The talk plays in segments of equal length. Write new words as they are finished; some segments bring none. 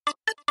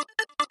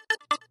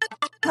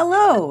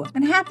Hello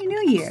and Happy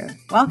New Year.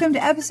 Welcome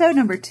to episode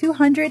number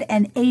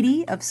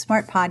 280 of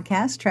Smart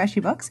Podcast Trashy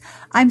Books.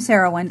 I'm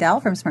Sarah Wendell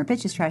from Smart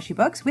Bitches Trashy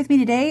Books. With me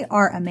today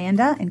are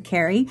Amanda and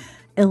Carrie,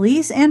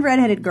 Elyse and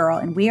Redheadedgirl,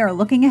 and we are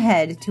looking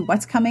ahead to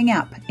what's coming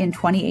up in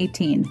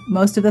 2018.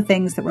 Most of the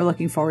things that we're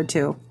looking forward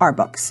to are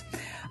books.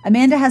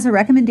 Amanda has a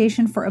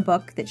recommendation for a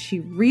book that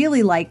she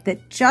really liked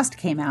that just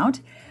came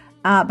out.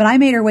 But I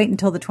made her wait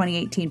until the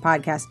 2018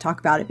 podcast to talk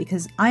about it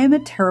because I am a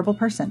terrible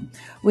person.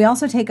 We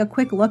also take a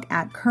quick look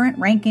at current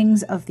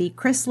rankings of the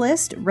Chris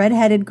list.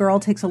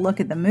 Redheadedgirl takes a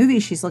look at the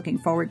movies she's looking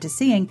forward to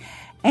seeing.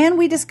 And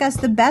we discuss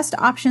the best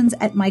options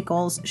at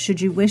Michael's should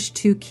you wish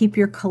to keep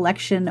your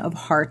collection of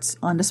hearts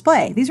on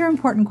display. These are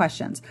important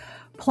questions.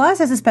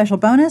 Plus, as a special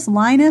bonus,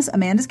 Linus,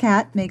 Amanda's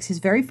cat, makes his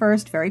very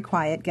first, very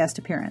quiet guest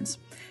appearance.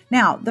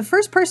 Now, the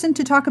first person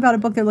to talk about a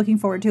book they're looking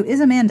forward to is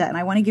Amanda, and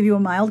I want to give you a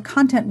mild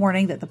content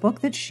warning that the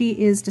book that she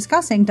is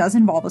discussing does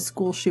involve a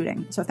school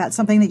shooting. So if that's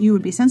something that you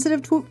would be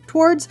sensitive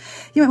towards,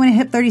 you might want to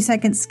hit 30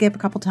 seconds, skip a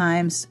couple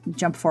times,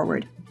 jump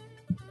forward.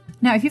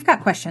 Now, if you've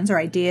got questions or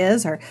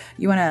ideas, or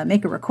you want to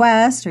make a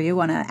request, or you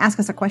want to ask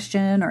us a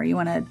question, or you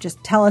want to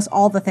just tell us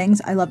all the things,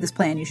 I love this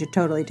plan. You should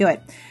totally do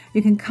it.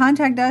 You can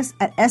contact us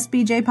at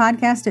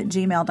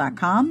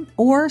sbjpodcast@gmail.com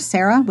or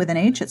Sarah with an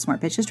H at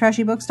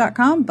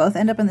smartbitchestrashybooks.com. Both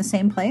end up in the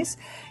same place.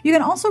 You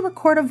can also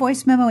record a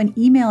voice memo and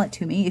email it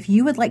to me if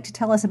you would like to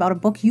tell us about a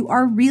book you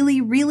are really,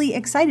 really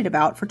excited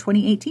about for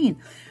 2018.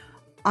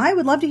 I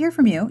would love to hear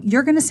from you.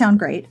 You're going to sound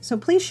great. So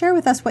please share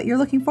with us what you're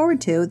looking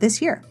forward to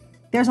this year.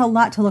 There's a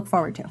lot to look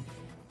forward to.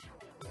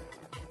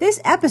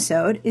 This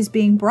episode is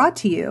being brought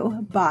to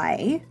you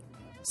by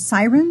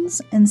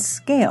Sirens and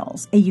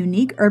Scales, a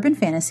unique urban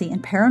fantasy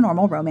and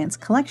paranormal romance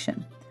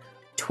collection.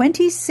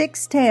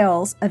 26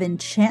 tales of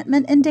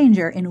enchantment and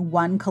danger in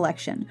one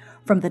collection.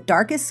 From the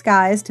darkest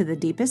skies to the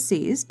deepest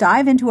seas,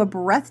 dive into a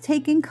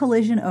breathtaking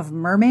collision of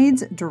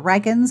mermaids,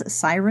 dragons,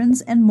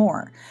 sirens, and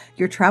more.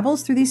 Your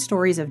travels through these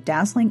stories of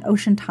dazzling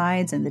ocean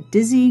tides and the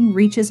dizzying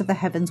reaches of the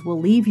heavens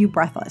will leave you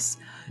breathless.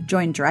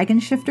 Join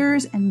dragon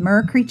shifters and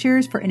mer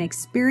creatures for an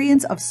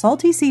experience of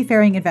salty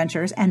seafaring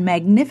adventures and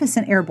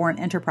magnificent airborne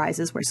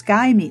enterprises where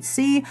sky meets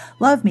sea,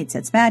 love meets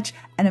its match,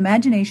 and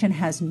imagination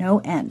has no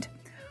end.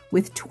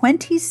 With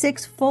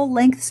 26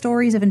 full-length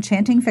stories of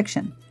enchanting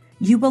fiction,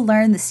 you will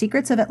learn the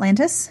secrets of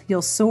Atlantis,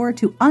 you'll soar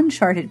to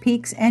uncharted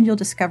peaks, and you'll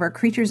discover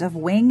creatures of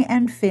wing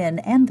and fin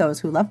and those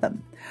who love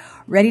them.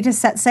 Ready to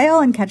set sail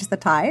and catch the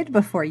tide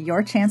before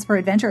your chance for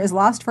adventure is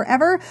lost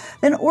forever?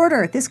 Then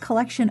order this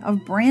collection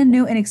of brand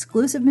new and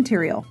exclusive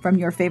material from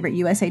your favorite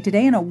USA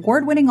Today and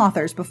award-winning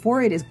authors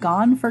before it is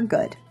gone for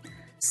good.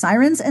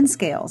 Sirens and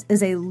Scales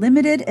is a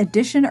limited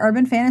edition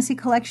urban fantasy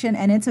collection,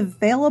 and it's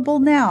available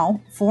now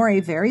for a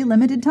very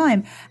limited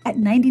time at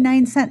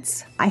 99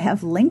 cents. I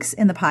have links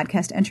in the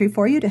podcast entry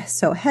for you,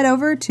 so head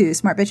over to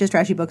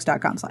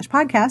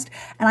smartbitchestrashybooks.com/podcast,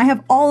 and I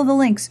have all of the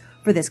links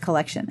for this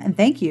collection. And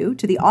thank you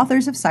to the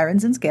authors of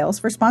Sirens and Scales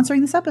for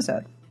sponsoring this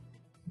episode.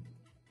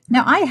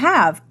 Now, I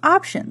have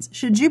options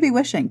should you be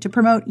wishing to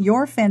promote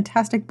your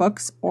fantastic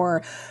books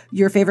or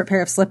your favorite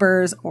pair of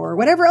slippers or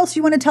whatever else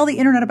you want to tell the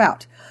internet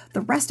about.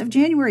 The rest of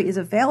January is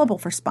available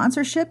for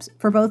sponsorships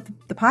for both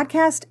the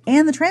podcast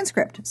and the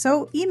transcript,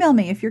 so email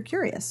me if you're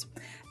curious.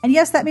 And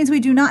yes, that means we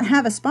do not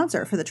have a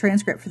sponsor for the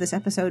transcript for this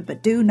episode,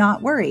 but do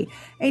not worry.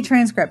 A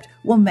transcript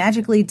will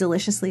magically,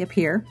 deliciously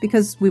appear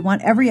because we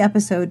want every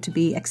episode to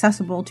be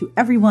accessible to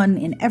everyone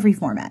in every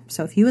format.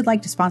 So if you would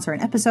like to sponsor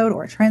an episode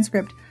or a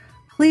transcript,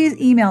 please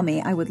email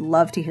me. I would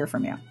love to hear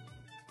from you.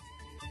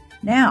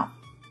 Now,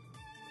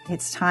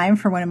 it's time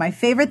for one of my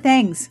favorite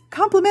things.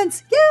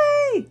 Compliments.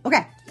 Yay!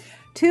 Okay.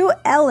 To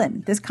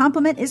Ellen, this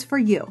compliment is for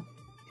you.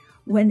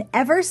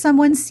 Whenever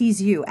someone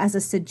sees you as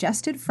a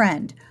suggested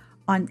friend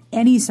on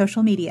any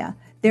social media,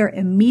 their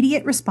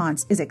immediate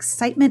response is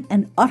excitement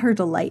and utter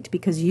delight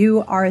because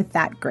you are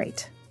that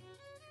great.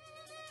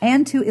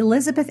 And to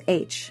Elizabeth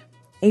H.,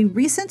 a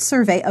recent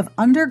survey of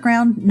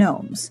underground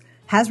gnomes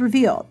has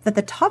revealed that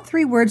the top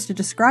 3 words to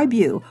describe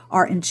you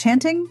are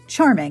enchanting,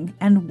 charming,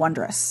 and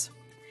wondrous.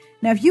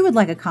 Now, if you would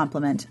like a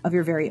compliment of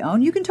your very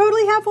own, you can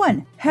totally have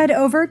one. Head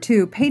over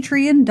to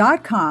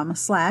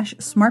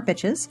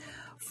patreon.com/smartbitches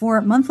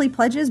for monthly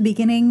pledges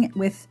beginning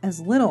with as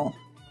little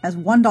as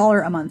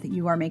 $1 a month.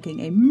 You are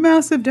making a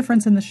massive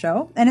difference in the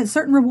show, and at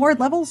certain reward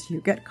levels, you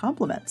get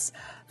compliments.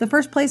 The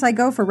first place I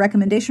go for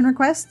recommendation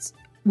requests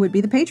would be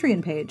the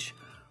Patreon page.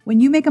 When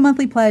you make a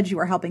monthly pledge, you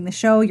are helping the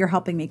show, you're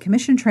helping me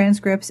commission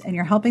transcripts, and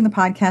you're helping the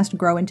podcast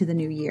grow into the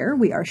new year.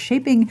 We are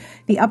shaping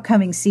the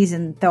upcoming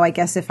season, though I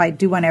guess if I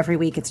do one every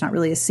week, it's not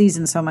really a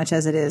season so much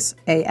as it is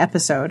a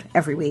episode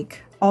every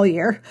week, all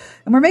year.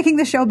 And we're making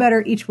the show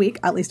better each week,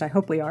 at least I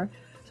hope we are.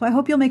 So I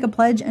hope you'll make a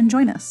pledge and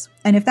join us.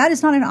 And if that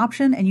is not an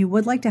option and you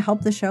would like to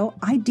help the show,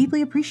 I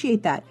deeply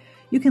appreciate that.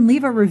 You can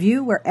leave a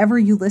review wherever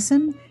you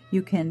listen.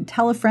 You can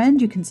tell a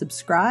friend, you can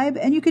subscribe,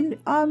 and you can,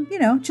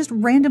 just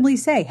randomly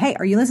say, hey,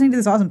 are you listening to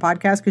this awesome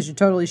podcast? Because you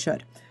totally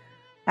should.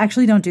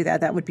 Actually, don't do that.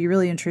 That would be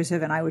really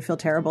intrusive, and I would feel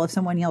terrible if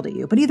someone yelled at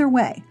you. But either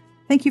way,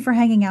 thank you for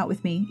hanging out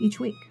with me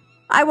each week.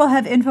 I will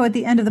have info at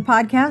the end of the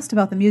podcast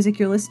about the music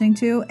you're listening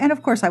to, and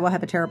of course I will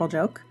have a terrible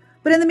joke.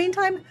 But in the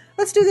meantime,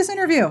 let's do this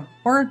interview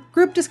or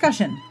group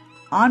discussion.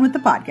 On with the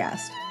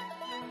podcast.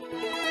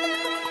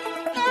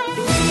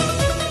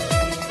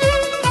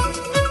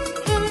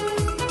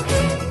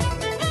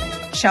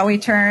 Shall we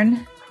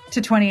turn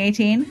to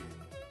 2018?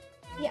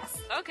 Yes.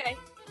 Okay.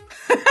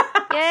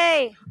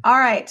 Yay. All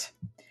right.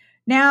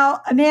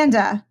 Now,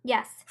 Amanda.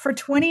 Yes. For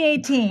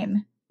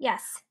 2018.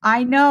 Yes.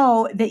 I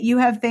know that you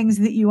have things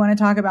that you want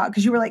to talk about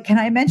because you were like, can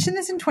I mention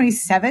this in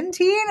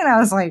 2017? And I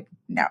was like,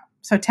 no.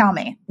 So tell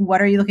me,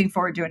 what are you looking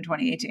forward to in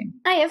 2018?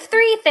 I have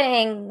 3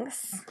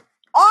 things.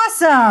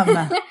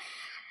 Awesome.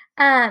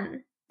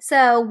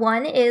 So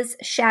one is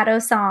Shadow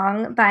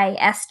Song by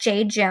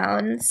S.J.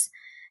 Jones.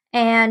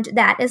 And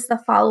that is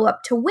the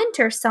follow-up to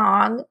Winter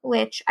Song,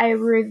 which I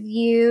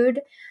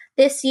reviewed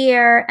this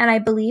year, and I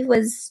believe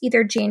was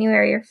either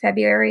January or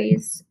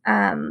February's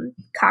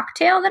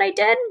cocktail that I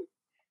did.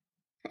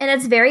 And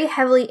it's very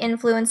heavily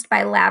influenced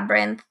by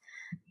Labyrinth,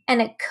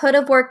 and it could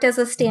have worked as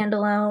a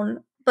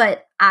standalone,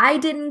 but I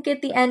didn't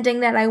get the ending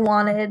that I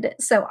wanted,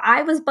 so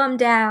I was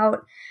bummed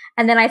out.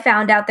 And then I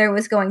found out there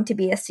was going to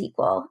be a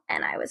sequel,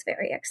 and I was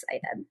very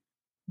excited.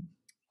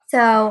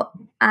 So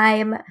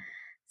I'm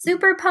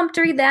super pumped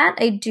to read that.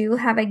 I do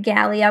have a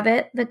galley of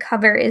it. The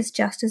cover is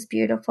just as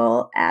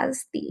beautiful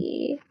as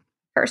the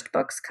first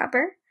book's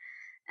cover.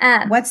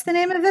 What's the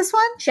name of this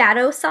one?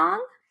 Shadow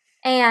Song.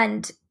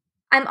 And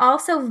I'm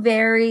also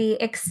very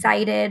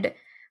excited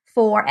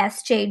for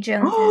S.J.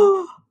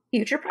 Jones'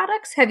 future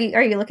products.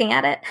 Are you looking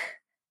at it?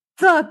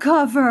 The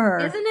cover.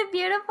 Isn't it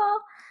beautiful?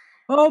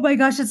 Oh my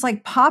gosh, it's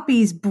like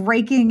poppies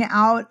breaking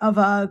out of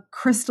a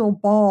crystal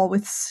ball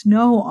with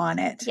snow on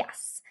it.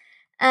 Yes.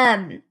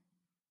 And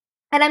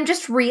I'm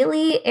just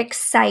really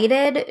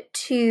excited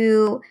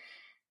to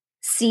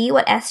see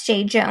what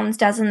S.J. Jones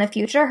does in the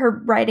future.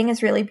 Her writing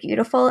is really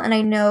beautiful, and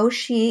I know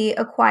she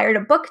acquired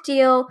a book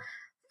deal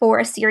for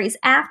a series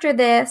after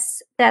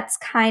this that's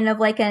kind of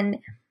like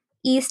an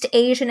East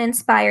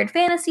Asian-inspired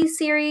fantasy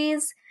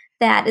series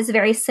that is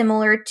very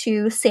similar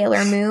to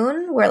Sailor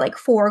Moon, where like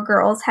 4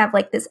 girls have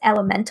like this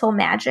elemental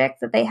magic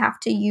that they have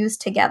to use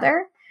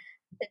together.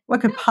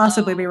 What could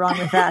possibly be wrong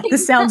with that?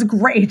 This sounds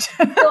great.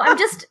 So I'm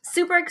just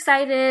super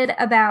excited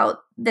about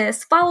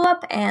this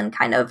follow-up and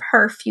kind of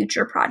her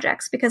future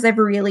projects because I've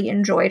really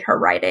enjoyed her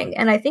writing.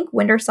 And I think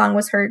Winter Song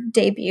was her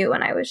debut,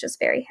 and I was just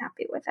very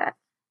happy with it.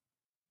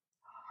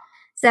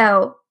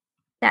 So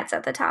that's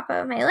at the top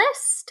of my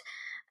list.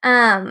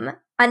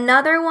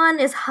 Another one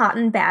is Hot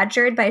and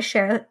Badgered by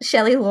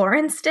Shelley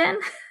Lawrenston.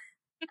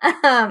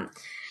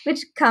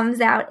 Which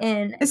comes out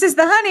in... This is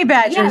the Honey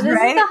Badgers, right? Yeah, this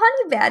right? is the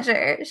Honey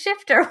Badger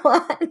shifter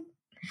one.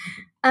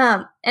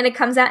 And it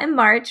comes out in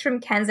March from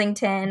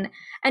Kensington.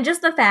 And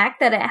just the fact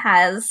that it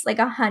has like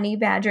a Honey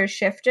Badger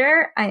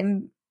shifter,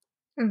 I'm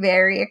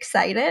very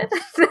excited.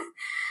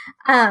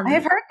 I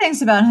have heard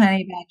things about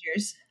Honey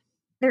Badgers.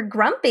 They're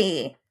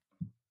grumpy.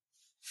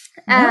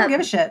 They don't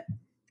give a shit.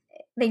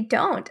 They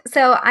don't.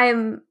 So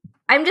I'm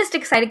just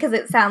excited because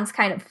it sounds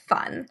kind of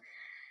fun.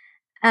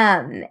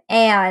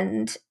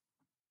 And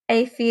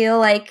I feel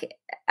like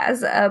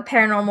as a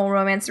paranormal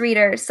romance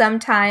reader,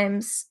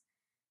 sometimes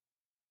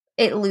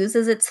it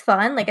loses its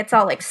fun. Like it's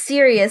all like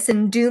serious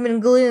and doom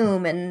and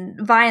gloom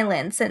and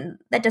violence, and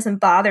that doesn't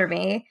bother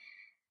me.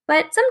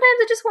 But sometimes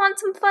I just want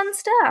some fun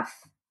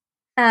stuff.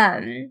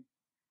 And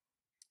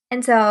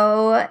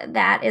so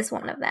that is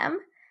one of them.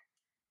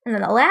 And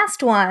then the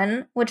last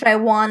one, which I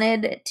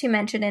wanted to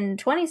mention in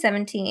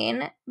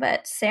 2017,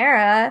 but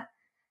Sarah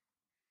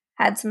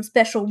had some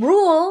special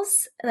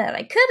rules that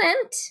I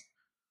couldn't.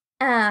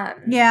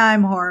 Yeah,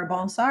 I'm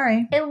horrible.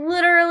 Sorry. It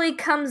literally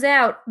comes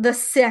out the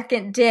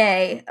second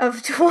day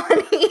of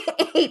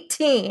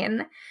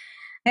 2018.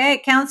 Hey,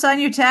 it counts on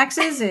your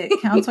taxes.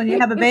 It counts when you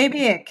have a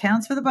baby. It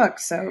counts for the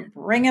books. So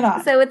bring it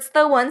on. So it's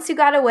The Ones Who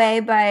Got Away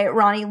by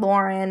Ronnie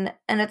Lauren,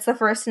 and it's the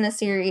first in a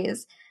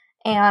series.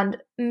 And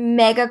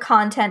mega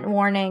content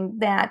warning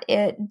that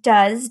it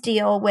does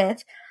deal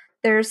with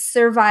there's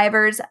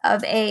survivors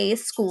of a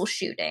school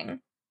shooting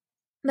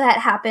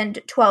that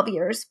happened 12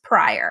 years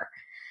prior.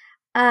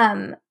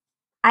 I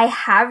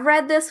have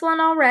read this one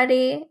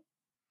already,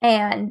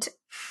 and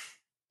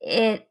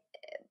it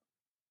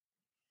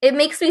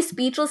makes me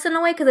speechless in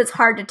a way because it's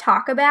hard to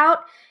talk about.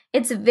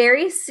 It's a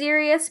very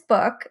serious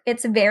book.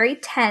 It's very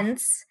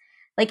tense.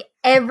 Like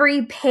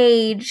every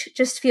page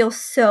just feels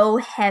so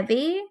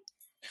heavy.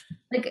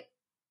 Like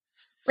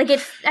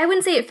it, I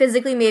wouldn't say it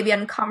physically may be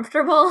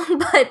uncomfortable,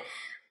 but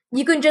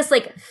you can just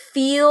like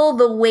feel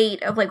the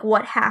weight of like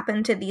what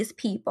happened to these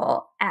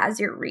people as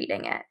you're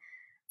reading it.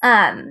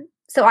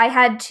 So I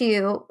had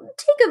to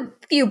take a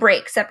few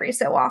breaks every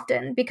so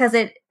often because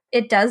it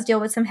does deal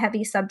with some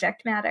heavy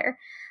subject matter.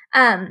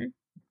 And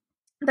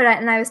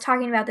I was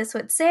talking about this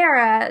with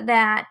Sarah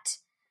that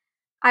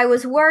I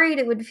was worried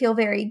it would feel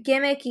very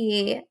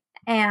gimmicky,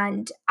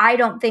 and I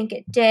don't think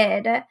it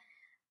did.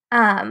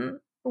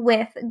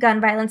 With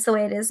gun violence the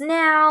way it is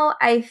now,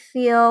 I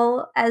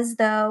feel as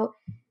though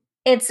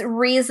it's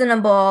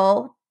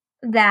reasonable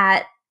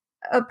that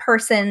a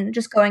person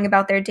just going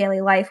about their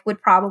daily life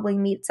would probably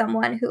meet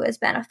someone who has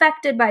been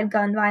affected by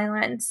gun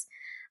violence.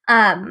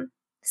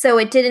 So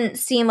it didn't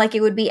seem like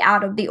it would be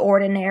out of the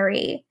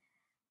ordinary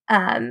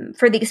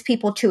for these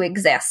people to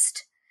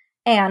exist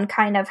and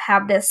kind of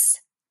have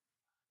this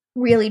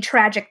really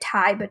tragic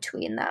tie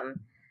between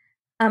them.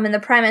 And the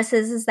premise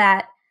is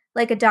that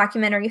like a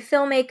documentary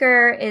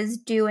filmmaker is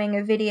doing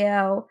a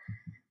video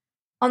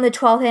on the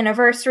 12th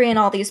anniversary and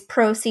all these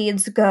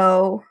proceeds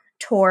go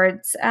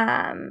towards,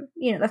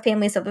 the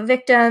families of the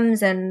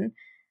victims and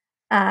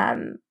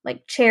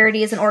like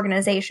charities and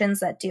organizations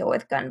that deal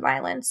with gun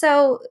violence.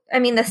 So, I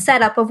mean, the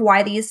setup of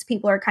why these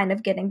people are kind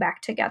of getting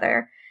back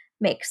together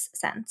makes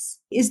sense.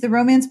 Is the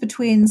romance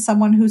between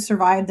someone who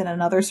survived and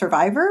another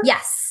survivor?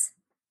 Yes.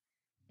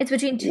 It's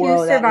between two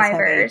Whoa,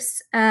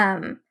 survivors.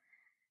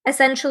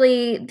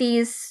 Essentially,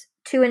 these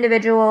two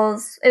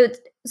individuals,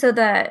 so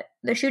the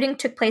shooting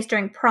took place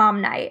during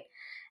prom night,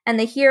 and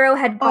the hero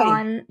had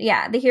gone,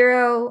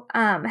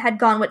 had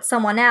gone with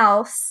someone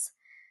else,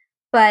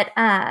 but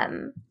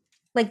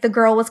like the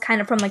girl was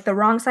kind of from like the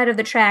wrong side of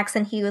the tracks,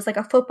 and he was like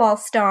a football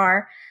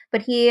star,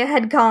 but he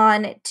had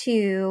gone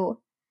to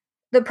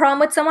the prom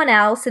with someone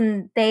else,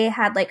 and they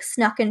had like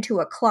snuck into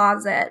a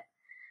closet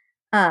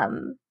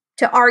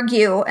to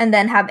argue and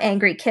then have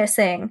angry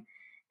kissing.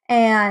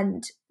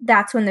 And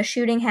that's when the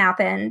shooting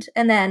happened.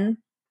 And then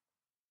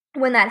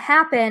when that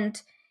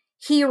happened,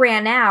 he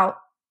ran out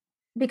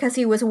because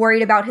he was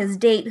worried about his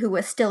date who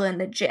was still in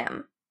the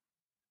gym,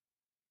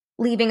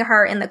 leaving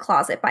her in the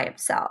closet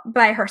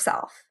by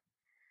herself.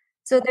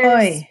 So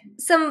there's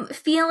some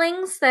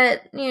feelings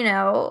that,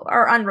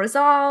 are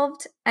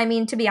unresolved. I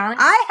mean, to be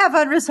honest, I have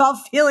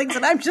unresolved feelings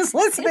and I'm just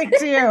listening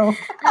to you.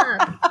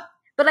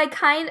 But I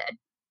kind of,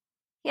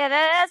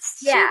 that's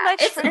too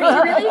much it's for me.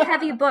 a really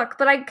heavy book,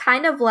 but I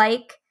kind of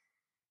like,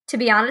 to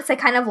be honest, I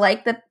kind of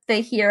like that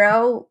the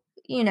hero,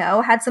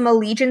 had some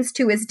allegiance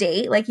to his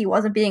date. Like he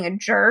wasn't being a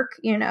jerk,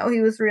 he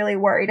was really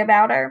worried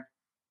about her.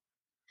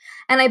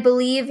 And I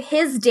believe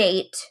his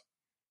date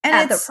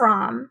at the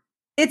prom.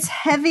 It's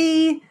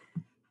heavy,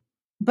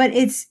 but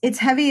it's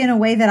heavy in a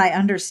way that I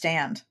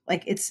understand.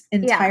 Like it's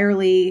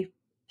entirely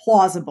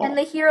plausible. And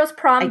the hero's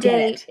prom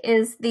date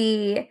is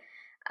the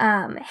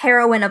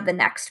heroine of the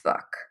next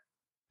book.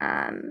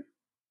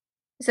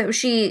 So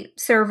she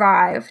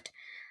survived.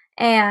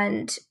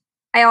 And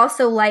I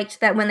also liked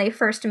that when they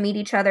first meet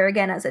each other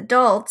again as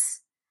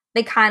adults,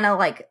 they kind of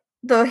like,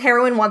 the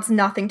heroine wants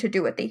nothing to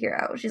do with the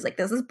hero. She's like,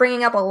 this is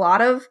bringing up a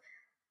lot of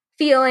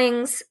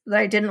feelings that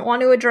I didn't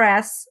want to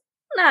address.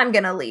 No, I'm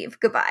going to leave.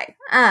 Goodbye.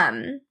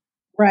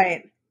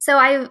 Right. So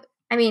I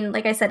mean,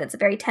 like I said, it's a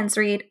very tense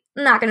read.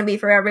 Not going to be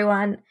for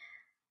everyone,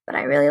 but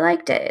I really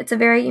liked it. It's a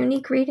very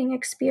unique reading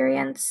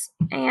experience.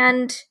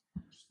 And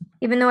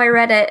even though I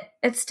read it,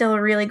 it's still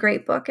a really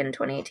great book in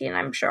 2018.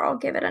 I'm sure I'll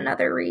give it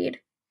another read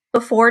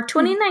before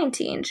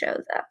 2019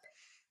 shows up.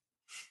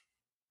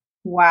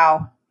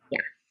 Wow.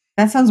 Yeah.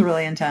 That sounds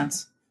really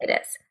intense. It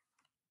is.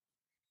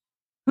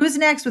 Who's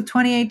next with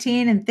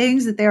 2018 and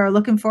things that they are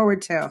looking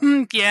forward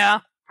to? Yeah.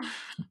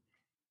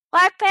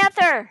 Black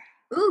Panther.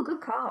 Ooh,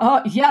 good call.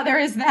 Oh, yeah, there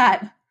is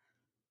that.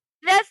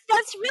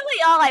 That's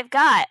really all I've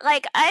got.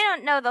 Like, I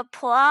don't know the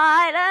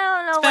plot.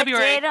 I don't know what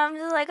date. I'm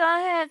just like, oh,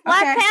 yeah,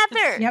 Black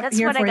Panther. Yep, that's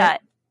what I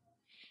got.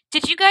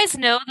 Did you guys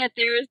know that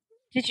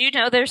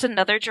there's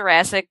another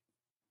Jurassic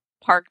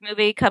Park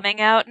movie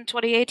coming out in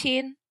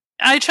 2018?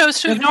 I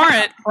chose to ignore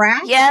it.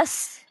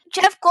 Yes.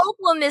 Jeff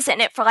Goldblum is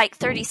in it for like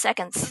 30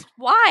 seconds.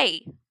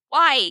 Why?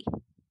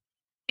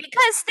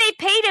 Because they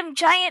paid him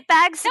giant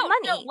bags of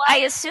money, I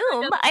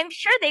assume. I'm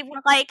sure they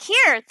were like,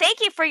 here,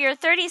 thank you for your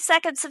 30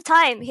 seconds of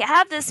time. You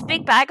have this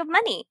big bag of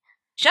money.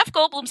 Jeff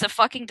Goldblum's a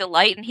fucking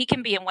delight, and he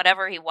can be in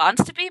whatever he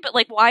wants to be, but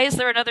like, why is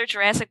there another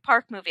Jurassic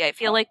Park movie? I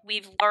feel like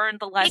we've learned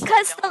the lesson.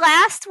 Because the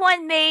last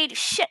one made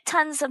shit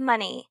tons of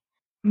money.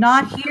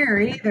 Not here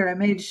either. It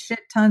made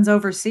shit tons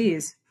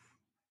overseas.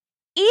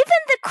 Even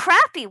the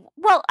crappy,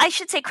 I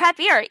should say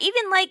crappier,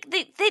 even like,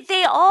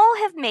 they all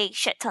have made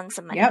shit tons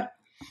of money. Yep.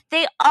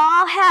 They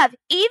all have,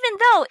 even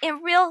though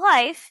in real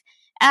life,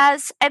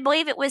 as I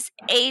believe it was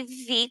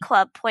AV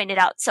Club pointed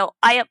out, so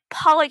I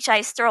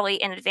apologize thoroughly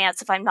in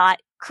advance if I'm not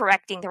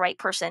correcting the right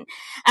person.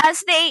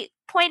 As they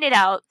pointed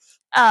out,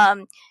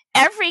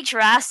 every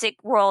Jurassic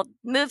World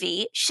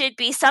movie should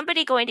be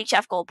somebody going to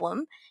Jeff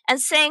Goldblum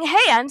and saying,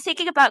 hey, I'm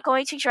thinking about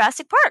going to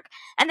Jurassic Park.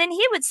 And then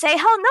he would say,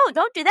 hell no,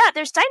 don't do that.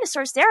 There's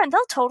dinosaurs there and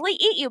they'll totally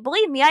eat you.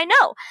 Believe me, I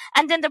know.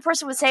 And then the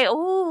person would say,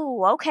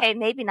 ooh, okay,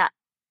 maybe not.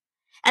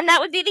 And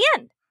that would be the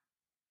end.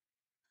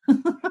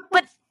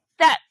 But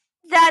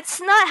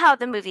that's not how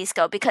the movies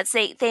go, because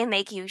they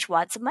make huge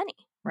wads of money.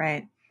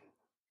 Right.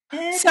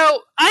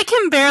 So I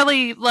can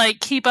barely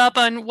keep up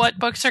on what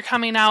books are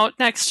coming out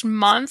next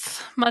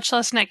month, much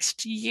less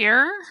next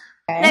year.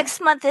 Okay.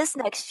 Next month is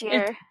next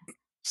year.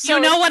 So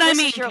you know what I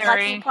mean,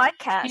 Carrie.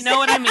 Podcast. You know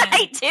what I mean.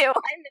 I do.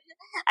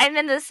 I'm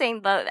in the same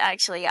boat,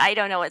 actually. I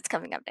don't know what's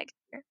coming up next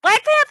year.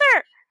 Black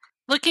Panther!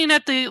 Looking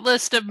at the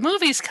list of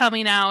movies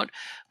coming out,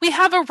 we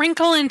have A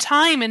Wrinkle in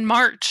Time in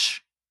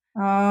March.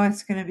 Oh,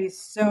 it's going to be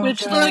so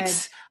which good.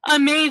 looks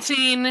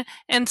amazing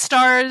and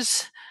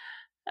stars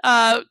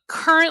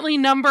currently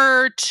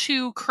number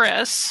 2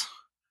 Chris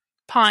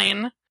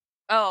Pine.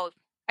 Oh,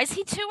 is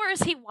he 2 or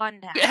is he 1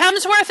 now?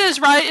 Hemsworth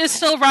is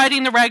still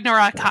riding the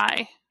Ragnarok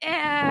high.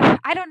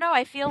 I don't know.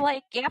 I feel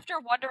like after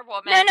Wonder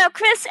Woman. No,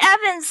 Chris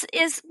Evans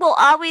will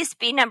always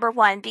be number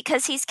 1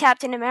 because he's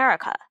Captain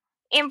America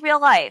in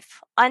real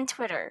life on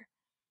Twitter.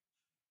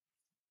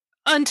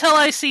 Until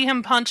I see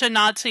him punch a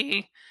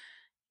Nazi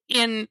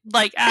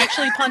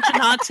actually punch a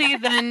Nazi,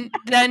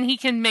 then he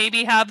can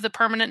maybe have the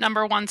permanent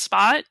number 1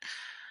 spot.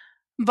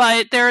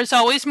 But there is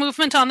always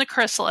movement on the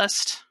Chris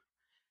list.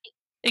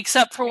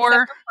 Except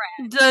for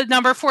the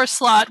number 4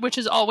 slot, which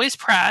is always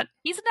Pratt.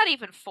 He's not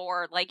even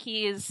 4. Like,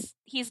 he's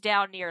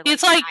down near.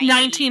 It's like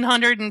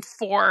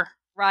 1904.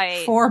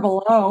 Right. 4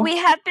 below. We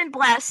have been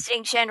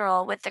blasting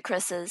general with the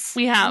Chris's.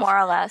 We have. More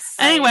or less.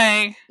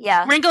 Anyway,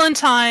 yeah. Wrinkle in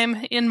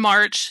Time in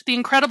March. The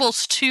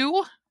Incredibles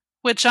 2,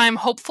 which I'm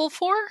hopeful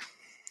for.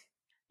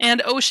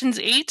 And Ocean's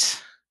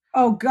 8.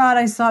 Oh, God,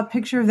 I saw a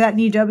picture of that in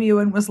EW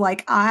and was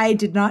like, I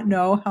did not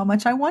know how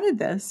much I wanted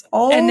this.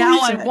 Oh, and now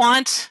I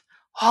want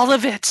all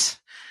of it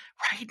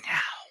right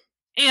now.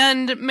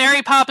 And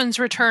Mary Poppins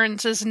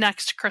Returns is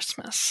next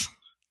Christmas.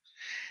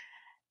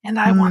 And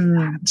I want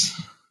that.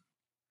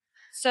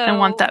 So I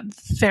want that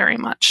very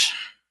much.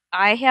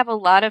 I have a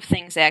lot of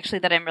things, actually,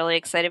 that I'm really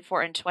excited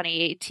for in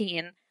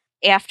 2018.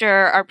 After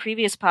our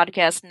previous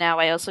podcast, now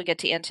I also get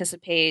to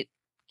anticipate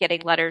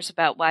getting letters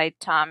about why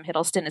Tom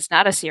Hiddleston is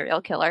not a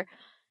serial killer.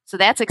 So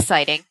that's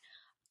exciting.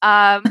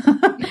 So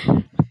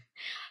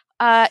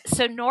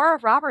Nora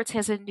Roberts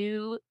has a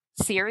new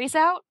series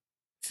out.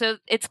 So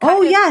it's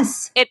kind of,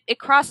 yes. It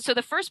crosses. So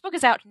the first book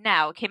is out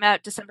now. It came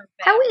out December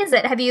 5th. How is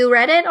it? Have you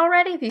read it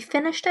already? Have you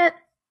finished it?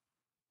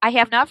 I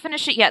have not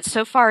finished it yet.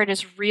 So far, it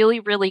is really,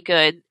 really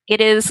good. It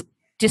is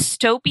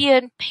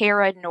dystopian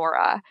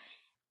para-Nora.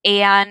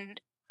 And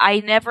I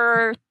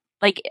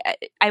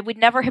would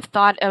never have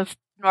thought of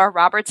Nora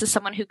Roberts as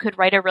someone who could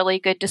write a really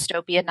good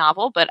dystopian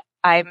novel, but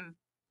I'm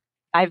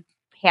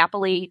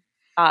happily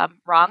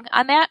wrong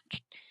on that.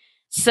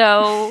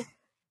 So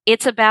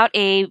it's about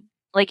a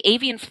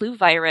avian flu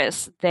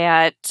virus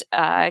that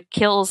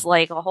kills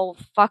a whole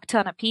fuck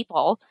ton of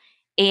people.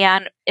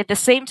 And at the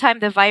same time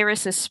the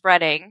virus is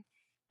spreading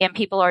and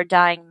people are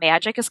dying,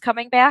 magic is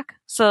coming back.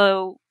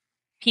 So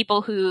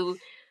people who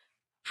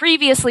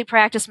previously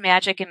practiced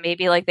magic and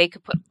maybe they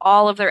could put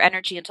all of their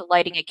energy into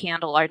lighting a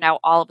candle are now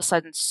all of a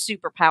sudden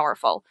super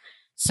powerful.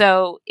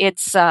 So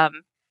it's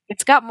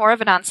got more of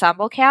an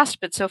ensemble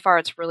cast, but so far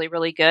it's really,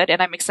 really good.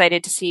 And I'm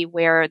excited to see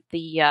where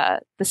the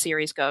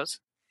series goes.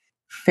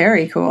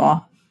 Very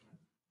cool.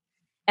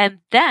 And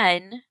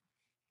then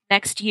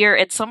next year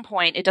at some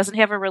point, it doesn't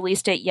have a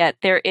release date yet,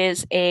 there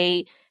is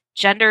a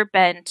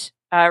gender-bent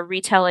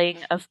retelling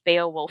of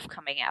Beowulf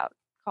coming out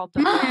called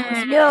The Boneless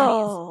Mercies.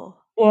 No.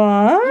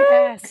 What?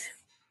 Yes.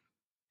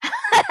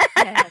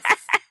 Yes.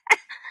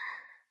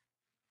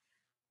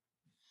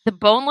 The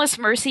Boneless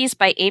Mercies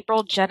by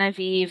April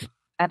Genevieve,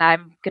 and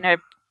I'm gonna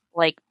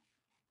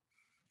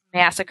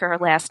massacre her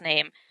last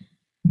name.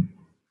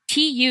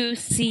 Tucholke.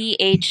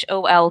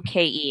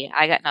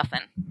 I got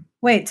nothing.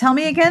 Wait, tell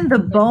me again. The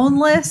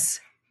Boneless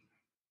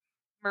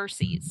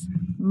Mercies.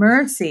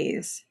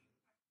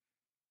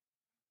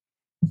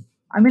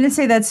 I'm going to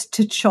say that's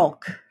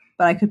Tucholk,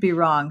 but I could be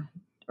wrong.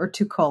 Or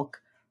Tucholk.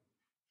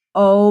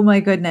 Oh my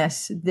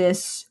goodness.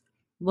 This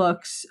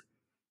looks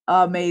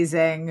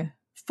amazing.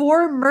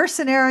 4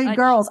 mercenary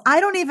girls. I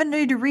don't even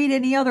need to read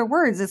any other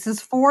words. This is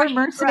 4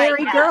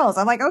 mercenary girls.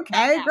 I'm like,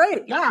 okay,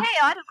 great. Yeah. Okay,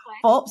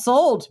 Full,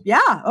 sold.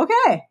 Yeah,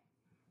 okay.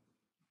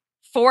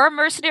 4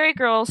 mercenary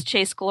girls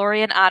chase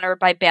glory and honor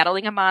by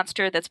battling a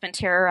monster that's been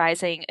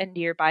terrorizing a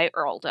nearby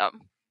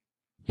earldom.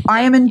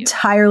 I am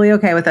entirely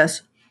okay with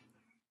this.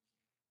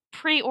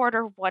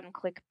 Pre-order,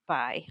 1-click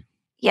buy.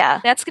 Yeah.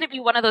 That's going to be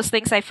one of those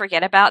things I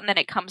forget about, and then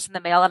it comes in the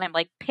mail, and I'm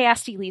like,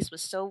 past Elyse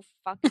was so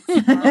fucking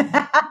slow.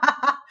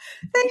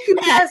 Thank you,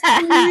 past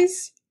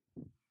Elyse.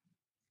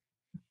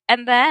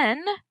 And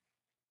then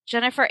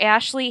Jennifer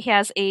Ashley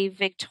has a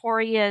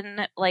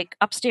Victorian,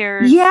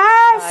 upstairs,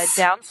 yes,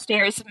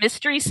 downstairs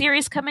mystery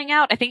series coming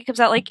out. I think it comes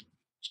out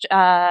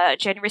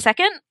January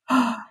 2nd.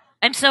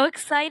 I'm so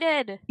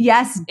excited.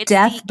 Yes, it's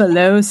Death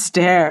Below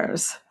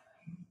Stairs.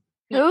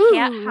 The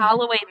Cat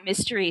Holloway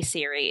mystery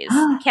series.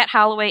 Cat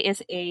Holloway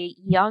is a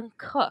young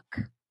cook,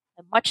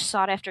 a much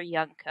sought after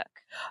young cook.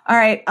 All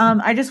right.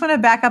 I just want to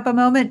back up a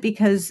moment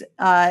because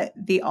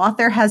the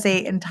author has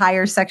an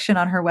entire section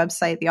on her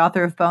website. The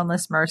author of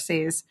Boneless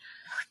Mercies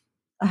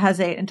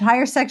has an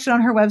entire section on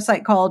her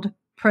website called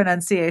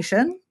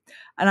Pronunciation.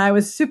 And I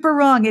was super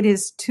wrong. It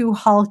is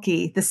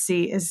Tucholke. The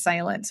C is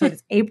silent. So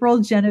it's April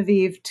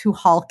Genevieve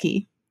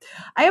Tucholke.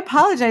 I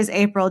apologize,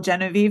 April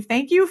Genevieve.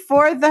 Thank you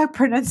for the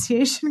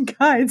pronunciation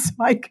guide so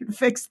I can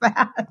fix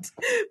that.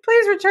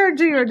 Please return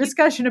to your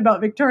discussion about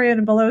Victorian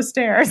and Below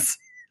Stairs.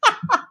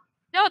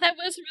 No, that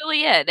was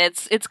really it.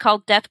 It's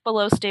called Death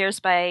Below Stairs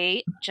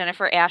by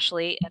Jennifer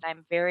Ashley, and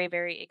I'm very,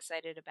 very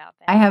excited about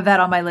that. I have that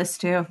on my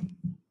list too.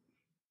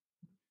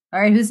 All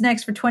right, who's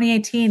next for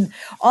 2018?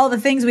 All the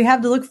things we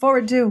have to look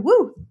forward to.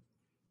 Woo!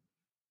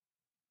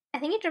 I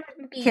think it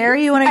should be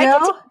Carrie, you want to I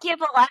go? get to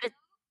give a lot of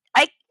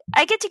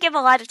I get to give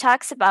a lot of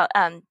talks about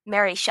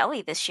Mary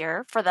Shelley this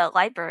year for the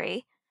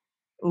library.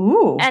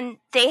 Ooh. And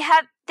they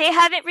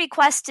haven't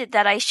requested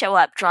that I show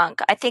up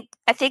drunk. I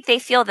think they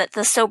feel that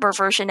the sober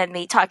version of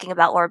me talking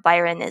about Lord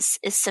Byron is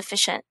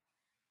sufficient.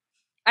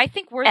 I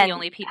think we're the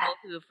only people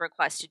who've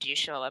requested you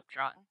show up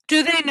drunk.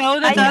 Do they know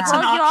that that's an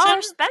well, you all option?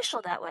 are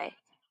special that way.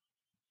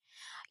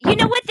 You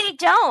know what, they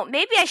don't.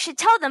 Maybe I should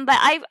tell them, but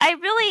I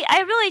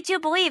really do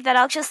believe that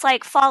I'll just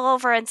like fall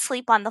over and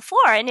sleep on the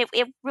floor, and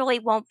it really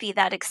won't be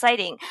that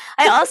exciting.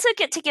 I also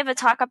get to give a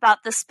talk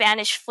about the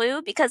Spanish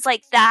flu because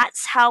like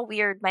that's how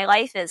weird my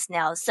life is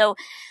now. So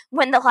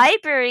when the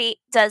library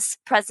does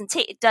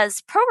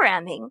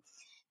programming,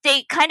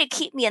 they kind of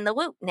keep me in the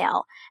loop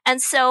now. And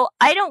so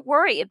I don't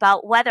worry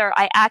about whether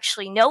I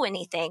actually know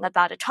anything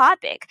about a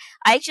topic.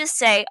 I just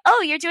say,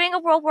 oh, you're doing a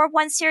World War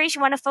I series.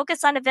 You want to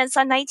focus on events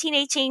on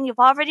 1918. You've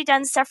already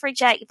done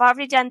suffragette. You've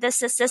already done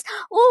this.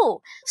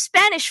 Ooh,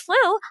 Spanish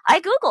flu. I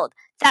Googled.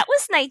 That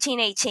was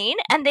 1918.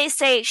 And they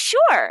say,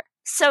 sure.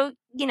 So,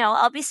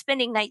 I'll be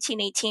spending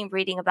 1918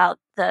 reading about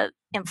the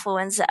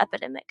influenza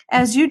epidemic.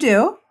 As you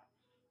do.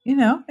 It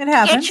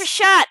happens. Get your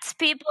shots,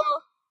 people.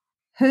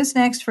 Who's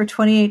next for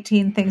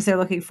 2018 things they're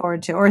looking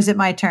forward to? Or is it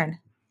my turn?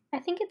 I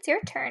think it's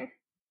your turn.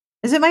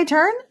 Is it my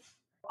turn?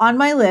 On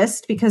my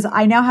list, because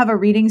I now have a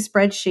reading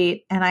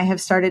spreadsheet and I have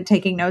started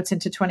taking notes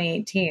into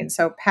 2018.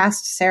 So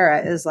Past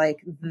Sarah is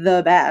like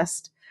the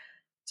best.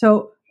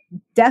 So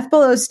Death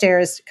Below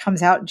Stairs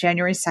comes out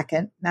January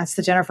 2nd. That's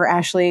the Jennifer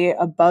Ashley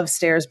Above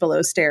Stairs,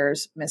 Below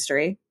Stairs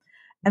mystery.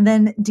 And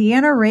then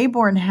Deanna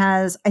Raybourn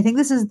has, I think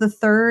this is the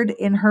third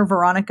in her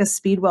Veronica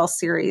Speedwell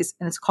series,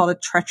 and it's called A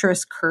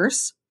Treacherous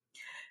Curse.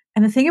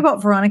 And the thing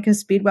about Veronica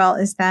Speedwell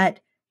is that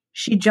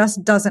she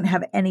just doesn't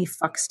have any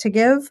fucks to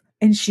give,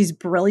 and she's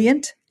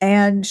brilliant,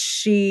 and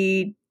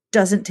she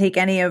doesn't take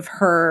any of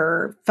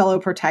her fellow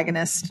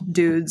protagonist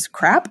dudes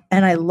crap.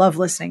 And I love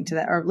listening to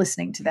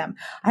them.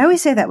 I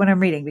always say that when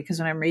I'm reading, because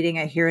when I'm reading,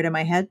 I hear it in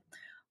my head.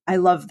 I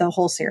love the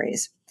whole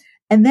series.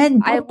 And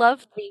then I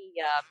love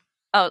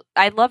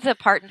the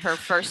part in her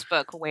first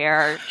book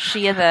where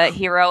she and the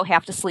hero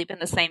have to sleep in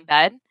the same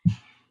bed,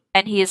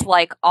 and he's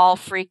like all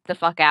freaked the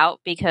fuck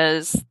out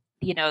because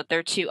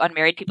they're two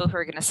unmarried people who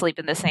are going to sleep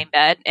in the same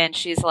bed, and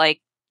she's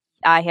like,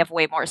 I have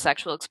way more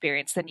sexual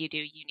experience than you do.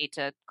 You need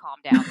to calm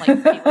down. Like,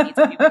 anyone needs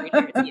to be worried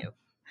here, it's you.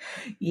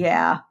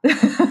 Yeah.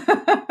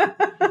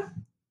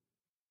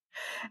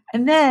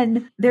 And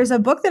then there's a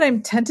book that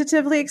I'm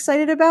tentatively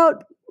excited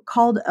about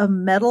called A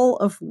Medal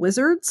of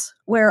Wizards,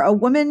 where a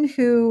woman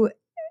who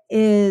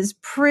is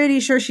pretty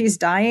sure she's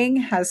dying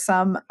has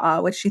some,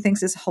 what she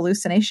thinks is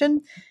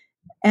hallucination.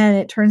 And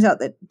it turns out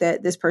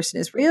that this person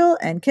is real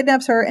and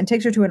kidnaps her and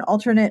takes her to an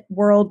alternate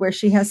world where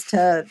she has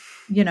to,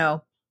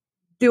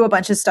 do a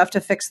bunch of stuff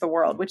to fix the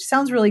world, which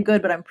sounds really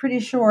good, but I'm pretty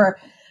sure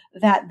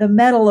that the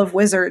Medal of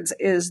Wizards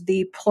is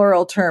the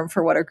plural term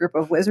for what a group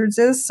of wizards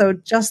is. So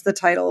just the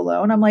title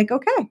alone, I'm like,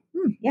 okay,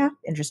 yeah,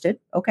 interested.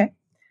 Okay.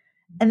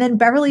 And then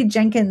Beverly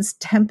Jenkins'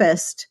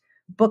 Tempest,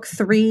 book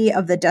 3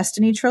 of the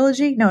Destiny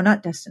trilogy. No,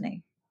 not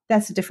Destiny.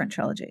 That's a different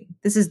trilogy.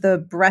 This is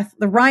the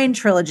Rhine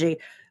trilogy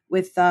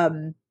with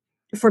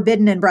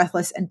Forbidden and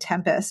Breathless and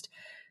Tempest,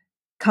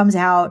 comes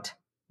out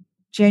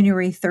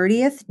January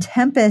 30th.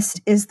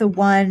 Tempest is the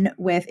one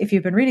with, if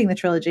you've been reading the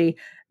trilogy,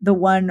 the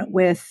one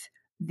with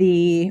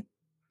the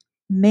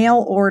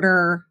mail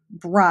order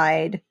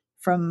bride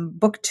from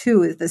book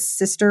 2, the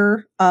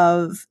sister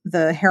of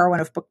the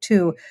heroine of book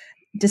 2,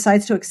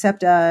 decides to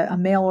accept a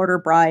mail order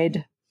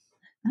bride.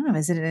 I don't know,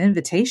 is it an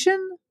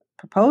invitation,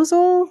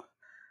 proposal,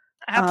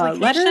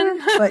 application? Letter?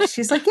 But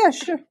she's like, yeah,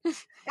 sure.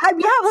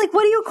 Like,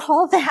 what do you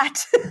call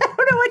that? I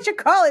don't know what you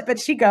call it, but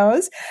she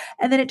goes.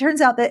 And then it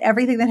turns out that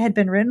everything that had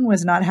been written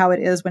was not how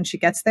it is when she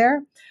gets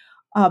there.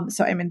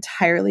 So I'm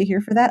entirely here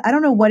for that. I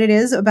don't know what it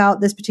is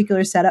about this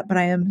particular setup, but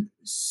I am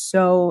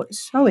so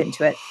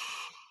into it.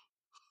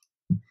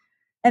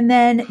 And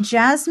then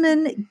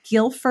Jasmine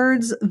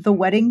Guilford's The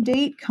Wedding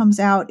Date comes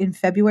out in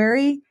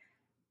February.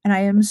 And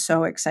I am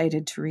so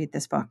excited to read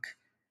this book.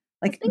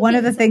 Like, one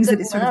of the things that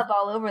is sort of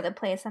all over the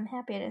place. I'm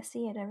happy to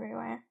see it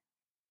everywhere.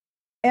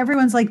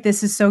 Everyone's like,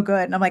 this is so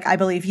good. And I'm like, I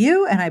believe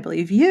you, and I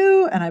believe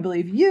you, and I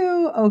believe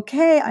you.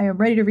 Okay, I am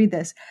ready to read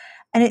this.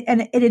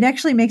 And it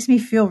actually makes me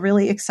feel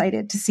really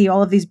excited to see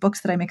all of these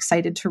books that I'm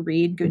excited to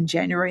read in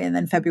January and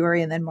then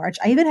February and then March.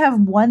 I even have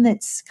one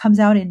that comes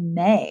out in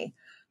May.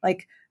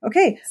 Like,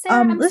 okay, Sarah,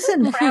 I'm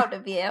listen. so proud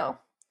of you.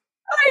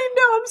 I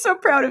know, I'm so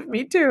proud of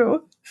me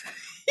too.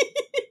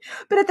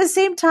 But at the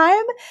same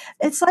time,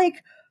 it's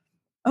like,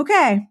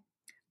 okay.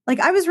 Like,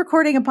 I was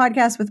recording a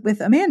podcast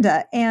with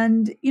Amanda,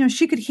 and,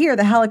 she could hear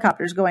the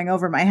helicopters going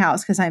over my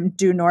house because I'm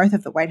due north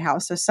of the White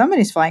House. So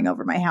somebody's flying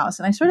over my house.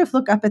 And I sort of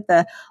look up at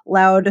the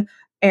loud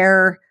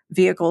air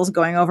vehicles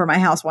going over my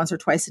house once or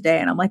twice a day.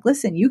 And I'm like,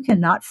 listen, you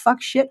cannot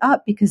fuck shit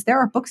up because there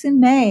are books in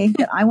May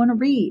that I want to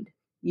read,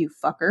 you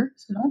fucker.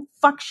 So don't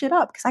fuck shit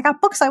up because I got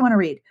books I want to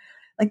read.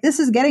 Like, this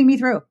is getting me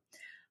through.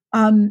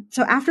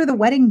 So after The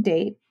Wedding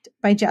Date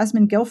by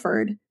Jasmine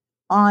Guilford,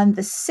 on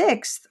the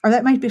 6th, or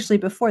that might be actually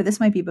before, this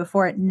might be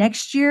before it,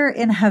 Next Year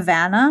in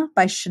Havana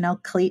by Chanel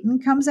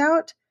Clayton comes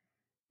out.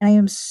 And I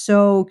am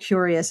so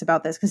curious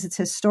about this because it's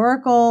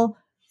historical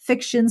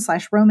fiction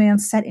 /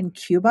 romance set in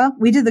Cuba.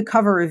 We did the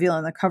cover reveal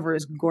and the cover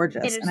is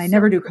gorgeous. And I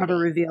never do cover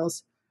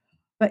reveals.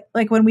 But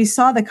like when we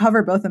saw the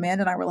cover, both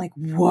Amanda and I were like,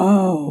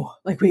 whoa,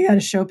 like we got to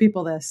show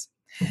people this.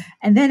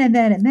 And then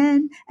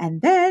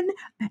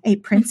A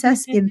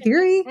Princess in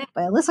Theory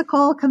by Alyssa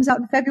Cole comes out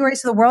in February.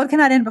 So the world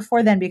cannot end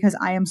before then because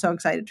I am so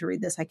excited to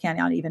read this. I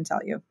cannot even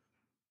tell you.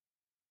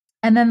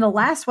 And then the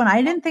last one,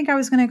 I didn't think I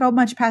was going to go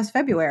much past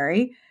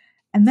February.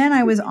 And then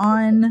I was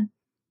on,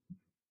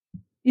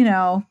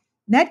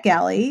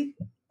 NetGalley,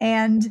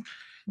 and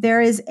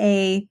there is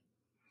a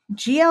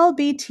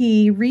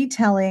GLBT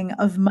retelling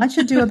of Much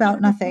Ado About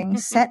Nothing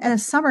set at a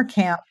summer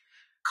camp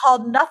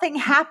called Nothing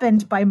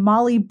Happened by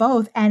Molly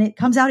Both, and it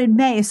comes out in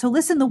May. So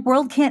listen, the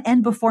world can't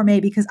end before May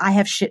because I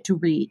have shit to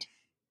read.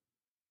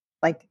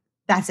 Like,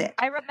 that's it.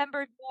 I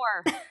remembered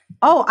more.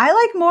 Oh, I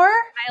like more?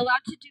 Am I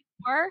allowed to do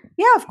more?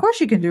 Yeah, of course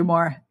you can do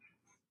more.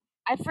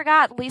 I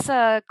forgot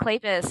Lisa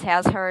Kleypas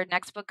has her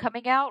next book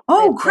coming out.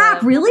 Oh,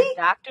 crap, really?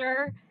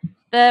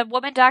 The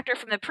woman doctor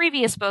from the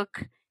previous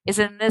book is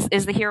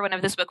the heroine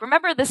of this book.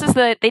 Remember,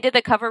 they did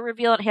the cover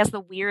reveal and it has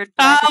the weird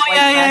black and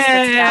white dress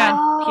that's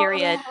not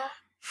period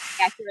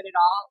accurate at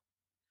all.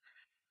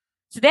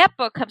 So that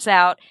book comes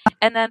out,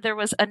 and then there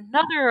was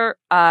another,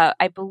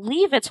 I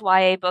believe it's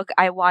YA book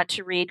I want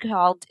to read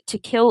called To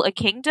Kill a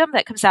Kingdom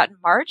that comes out in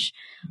March.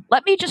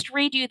 Let me just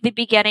read you the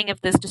beginning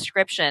of this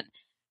description.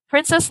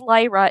 Princess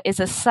Lyra is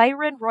a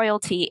siren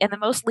royalty and the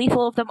most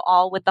lethal of them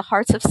all. With the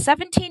hearts of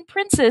 17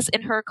 princes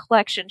in her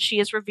collection, she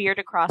is revered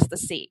across the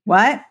sea.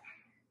 What?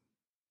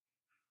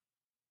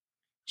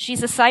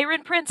 She's a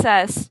siren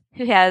princess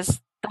who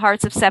has the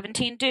hearts of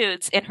 17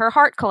 dudes in her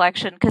heart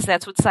collection because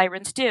that's what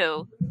sirens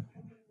do.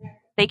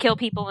 They kill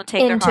people and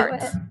take their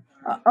hearts.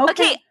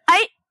 Okay,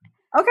 I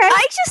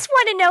just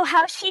want to know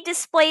how she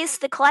displays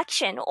the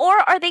collection. Or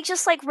are they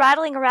just like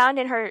rattling around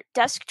in her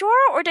desk drawer?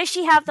 Or does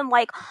she have them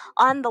like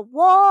on the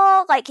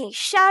wall, like in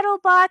shadow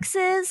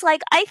boxes?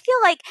 Like, I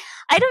feel like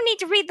I don't need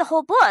to read the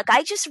whole book.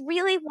 I just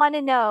really want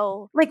to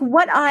know like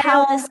what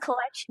how this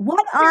collection.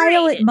 What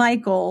aisle at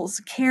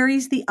Michael's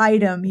carries the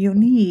item you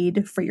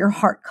need for your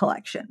heart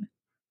collection?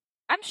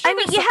 I'm sure. I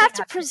mean, you have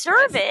to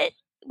preserve it,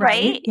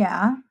 right?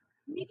 Yeah.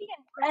 Maybe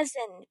in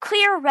resin,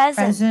 clear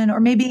resin. Or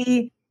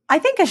maybe, I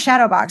think a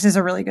shadow box is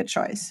a really good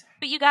choice.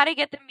 But you got to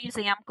get the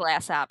museum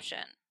glass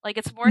option. Like,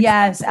 it's more expensive,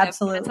 yes,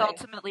 absolutely. but it's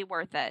ultimately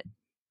worth it.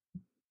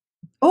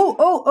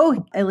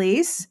 Oh,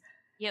 Elyse.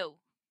 Yo.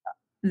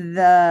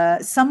 The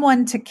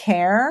Someone to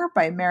Care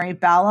by Mary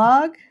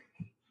Balog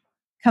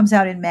comes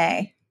out in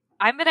May.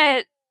 I'm going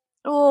to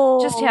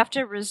just have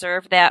to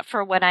reserve that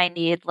for when I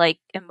need, like,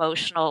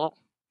 emotional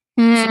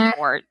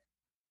support.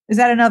 Is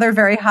that another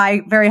very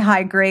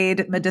high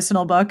grade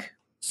medicinal book?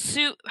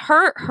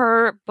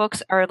 Her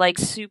books are like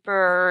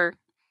super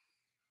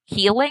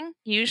healing.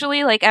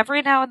 Usually, like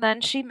every now and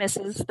then, she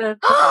misses the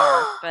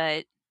bar.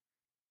 But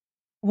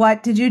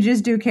what did you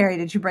just do, Carrie?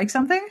 Did you break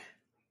something?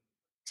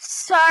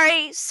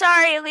 Sorry,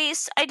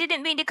 Elyse. I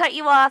didn't mean to cut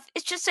you off.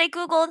 It's just I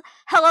googled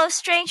 "Hello,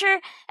 Stranger"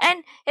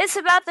 and it's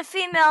about the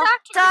female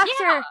doctor.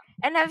 Yeah.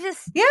 And I was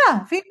just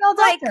female doctor.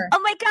 Like, oh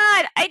my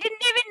god, I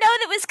didn't even know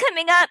that was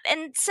coming up,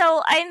 and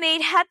so I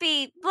made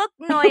happy book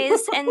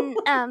noise, and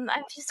I'm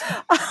just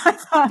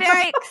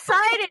very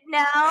excited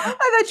now. I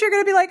thought you were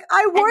gonna be like,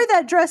 I wore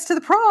that dress to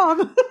the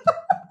prom.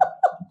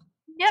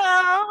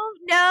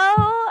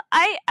 No,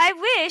 I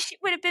wish it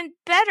would have been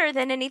better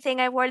than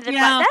anything I wore to the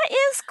prom. That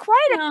is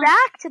quite a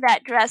back to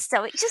that dress,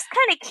 though. It just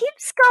kind of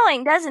keeps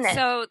going, doesn't it?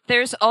 So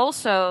there's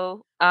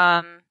also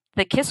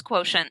the Kiss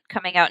Quotient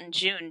coming out in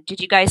June. Did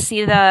you guys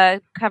see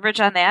the coverage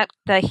on that?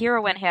 The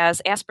heroine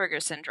has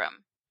Asperger's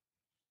syndrome.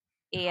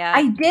 Yeah,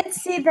 I did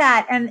see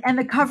that, and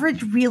the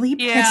coverage really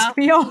pissed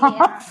me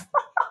off.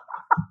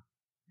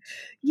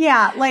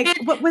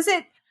 What was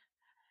it?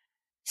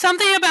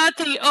 Something about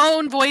the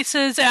own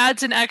voices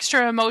adds an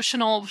extra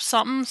emotional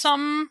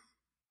something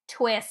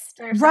twist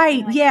or something.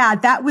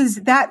 Right,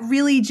 that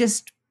really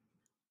just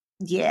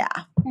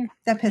that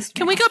pissed me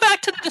Can off. we go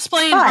back to the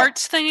displaying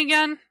hearts thing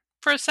again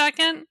for a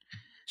second?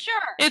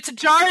 Sure. It's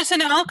jars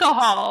and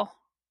alcohol,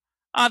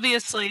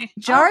 obviously.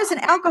 Jars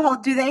and alcohol,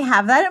 do they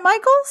have that at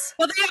Michael's?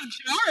 Well, they have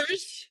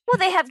jars. Well,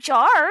 they have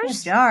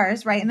jars.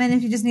 Jars, right. And then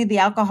if you just need the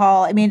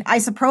alcohol, I mean,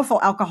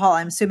 isopropyl alcohol,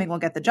 I'm assuming will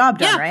get the job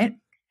done, right?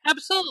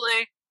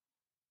 Absolutely.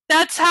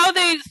 That's how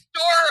they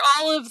store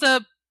all of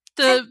the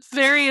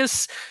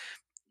various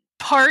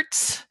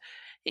parts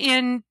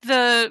in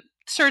the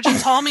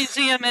Surgeons Hall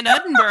Museum in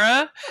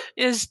Edinburgh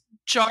is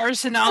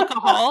jars and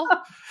alcohol.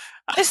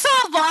 I saw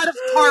a lot of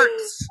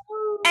parts.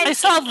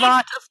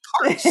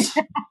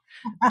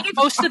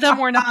 Most of them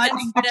were not.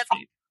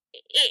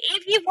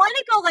 If you want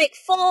to go like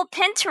full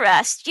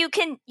Pinterest, you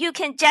can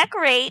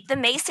decorate the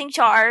mason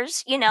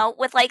jars,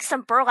 with like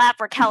some burlap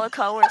or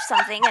calico or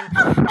something, and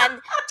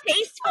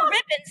tasteful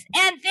ribbons,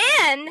 and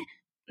then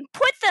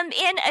put them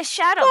in a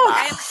shadow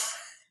box.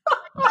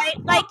 Right?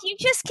 Like you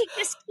just keep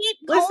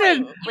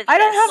Listen, going with I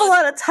don't this. have a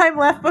lot of time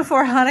left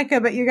before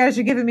Hanukkah, but you guys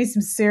are giving me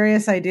some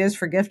serious ideas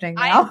for gifting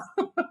now.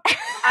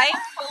 I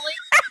fully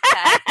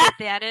accept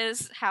that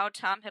is how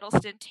Tom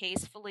Hiddleston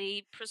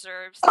tastefully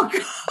preserves.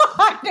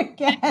 God,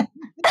 again.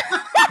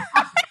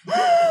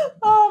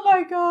 Oh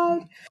my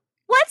God.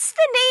 What's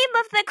the name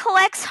of the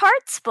Collects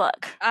Hearts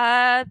book?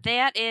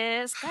 That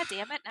is, God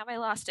damn it, now I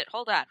lost it.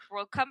 Hold on,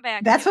 we'll come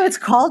back. That's what it's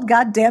called?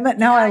 God damn it,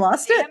 now I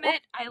lost it? Damn it,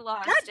 I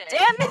lost God it.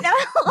 damn it, now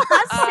I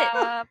lost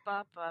it.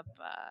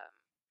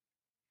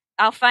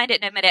 I'll find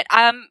it in a minute.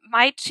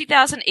 My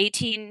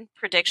 2018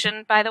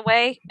 prediction, by the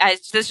way,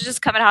 this is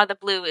just coming out of the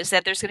blue, is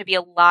that there's going to be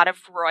a lot of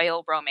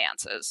royal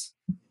romances.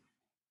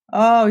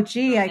 Oh,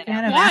 gee, I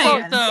can't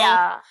imagine. Why, though?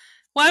 Yeah.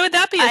 Why would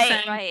that be a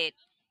thing? Right.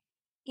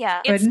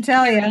 Yeah. Couldn't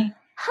tell you.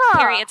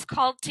 Carrie, it's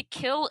called To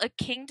Kill a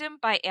Kingdom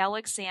by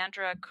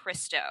Alexandra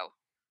Christo.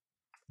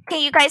 Can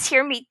you guys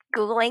hear me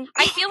Googling?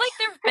 I feel like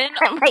there've been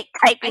I'm like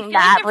typing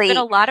madly. There's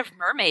been a lot of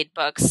mermaid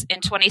books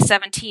in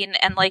 2017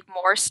 and like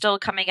more still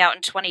coming out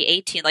in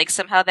 2018. Like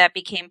somehow that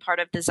became part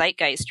of the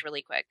zeitgeist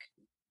really quick.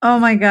 Oh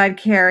my God,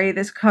 Carrie,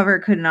 this cover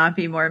could not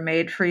be more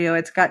made for you.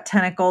 It's got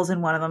tentacles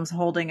and one of them's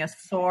holding a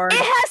sword. It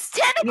has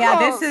tentacles! Yeah,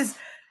 this is...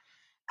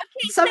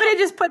 Okay, somebody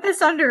just put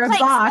this under a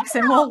box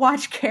and we'll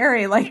watch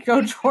Carrie like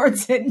go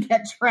towards it and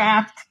get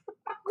trapped.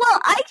 Well,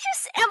 I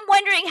just am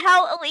wondering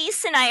how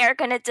Elyse and I are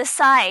going to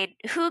decide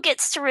who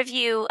gets to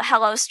review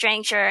Hello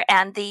Stranger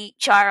and the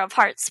Jar of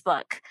Hearts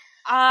book.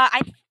 Are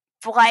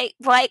we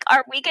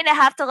going to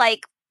have to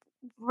like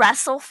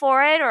wrestle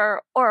for it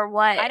or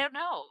what? I don't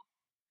know.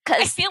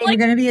 I feel like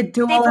going to be a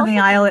duel in the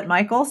aisle at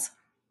Michael's.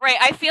 Right,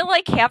 I feel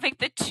like having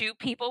the two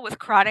people with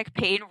chronic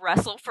pain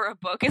wrestle for a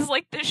book is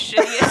like the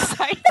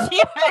shittiest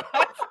idea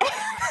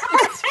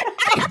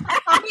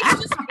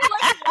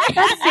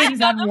That seems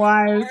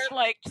unwise.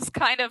 Like just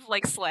kind of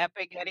like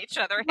slapping at each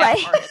other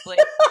half-heartedly.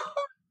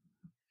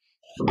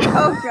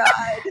 Oh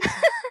God.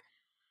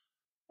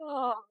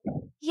 Oh.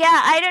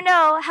 Yeah, I don't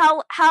know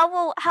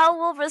how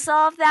we'll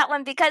resolve that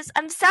one because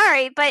I'm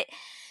sorry, but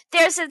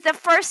there's the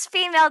first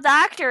female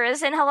doctor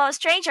is in Hello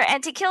Stranger,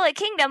 and To Kill a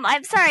Kingdom.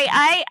 I'm sorry,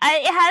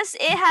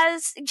 it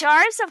has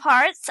jars of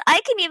hearts.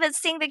 I can even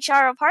sing the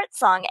Jar of Hearts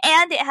song,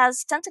 and it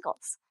has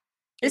tentacles.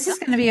 This is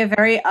going to be a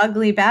very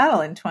ugly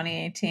battle in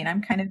 2018.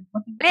 I'm kind of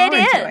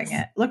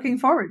looking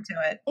forward to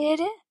it.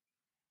 It is.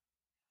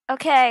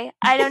 Okay,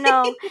 I don't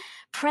know.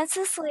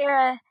 Princess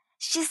Lyra,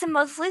 she's the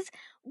most loose.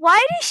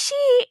 Why does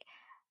she?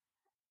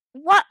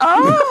 What?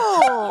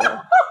 Oh,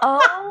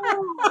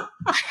 oh.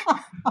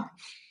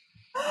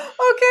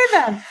 Okay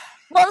then.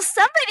 Well,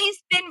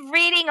 somebody's been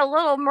reading A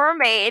Little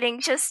Mermaid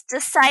and just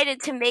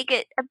decided to make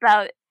it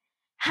about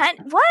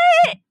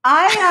what?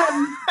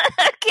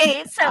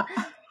 Okay, so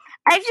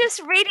I'm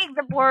just reading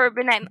the blurb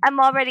and I'm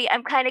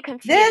kind of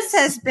confused. This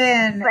has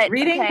been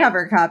reading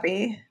cover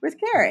copy with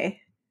Carrie.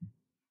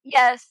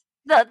 Yes.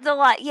 The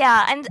lot,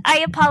 yeah, and I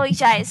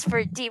apologize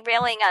for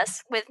derailing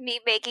us with me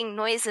making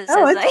noises as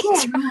I try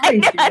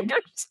to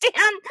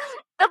understand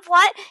the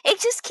plot. It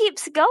just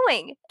keeps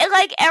going. And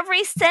like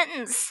every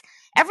sentence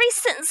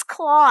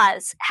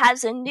clause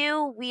has a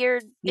new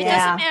weird. It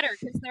doesn't matter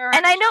because there are,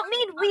 and I don't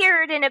mean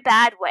weird in a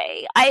bad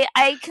way.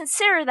 I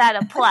consider that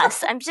a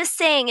plus. I'm just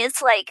saying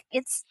it's like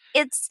it's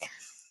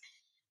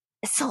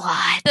a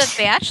lot. The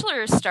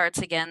Bachelor starts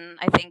again,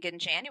 I think, in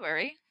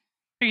January.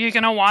 Are you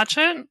gonna watch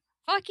it?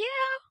 Fuck yeah.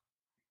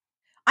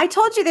 I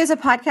told you there's a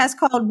podcast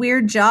called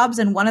Weird Jobs,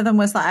 and one of them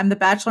was I'm the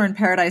Bachelor in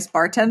Paradise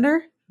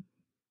bartender.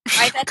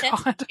 I bet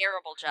that's a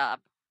terrible job.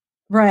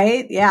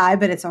 Right? Yeah, I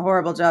bet it's a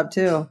horrible job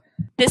too.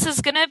 This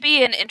is going to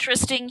be an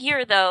interesting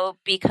year, though,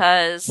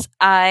 because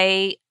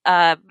my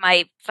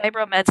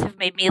fibromeds have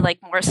made me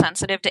like more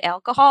sensitive to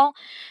alcohol,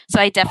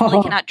 so I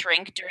definitely cannot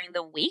drink during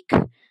the week.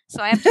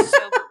 So I have to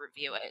sober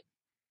review it.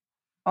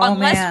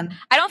 Unless, man,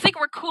 I don't think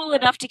we're cool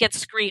enough to get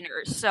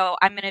screeners, so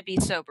I'm going to be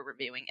sober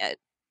reviewing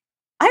it.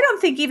 I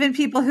don't think even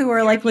people who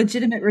are like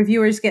legitimate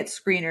reviewers get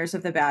screeners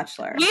of The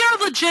Bachelor. We are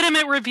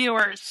legitimate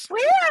reviewers. We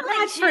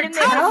are legitimate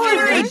reviewers.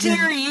 How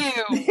dare you?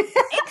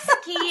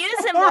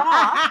 Excuse him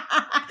all.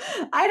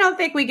 I don't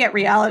think we get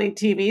reality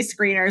TV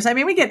screeners. I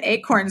mean, we get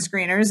Acorn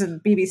screeners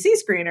and BBC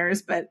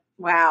screeners, but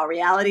wow,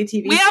 reality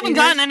TV We haven't screeners?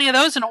 gotten any of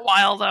those in a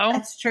while, though.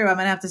 That's true. I'm going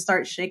to have to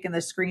start shaking the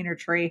screener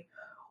tree.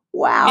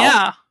 Wow.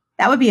 Yeah.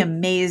 That would be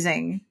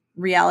amazing.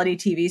 Reality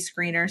TV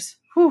screeners.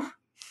 Whew.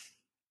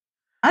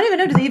 I don't even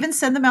know. Do they even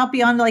send them out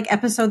beyond like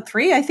episode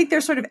 3? I think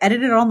they're sort of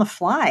edited on the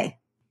fly.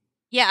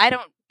 Yeah, I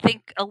don't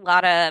think a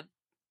lot of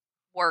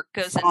work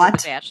goes into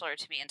The Bachelor,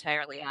 to be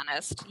entirely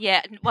honest.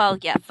 Yeah, well,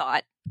 yeah,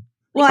 thought.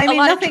 Well, I mean,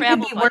 nothing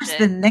could be worse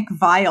than Nick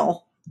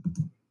Viall.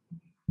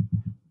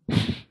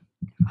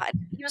 God,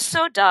 he was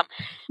so dumb.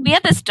 We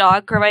had this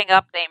dog growing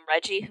up named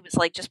Reggie who was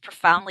like just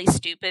profoundly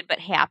stupid but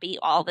happy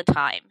all the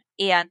time.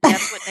 And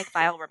that's what Nick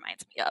Viall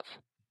reminds me of.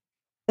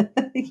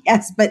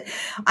 Yes, but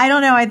I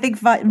don't know. I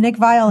think Nick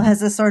Viall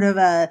has a sort of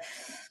a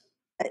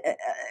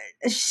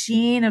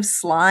sheen of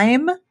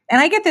slime, And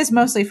I get this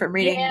mostly from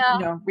reading,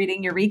 Yeah.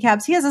 reading your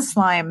recaps. He has a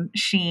slime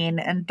sheen,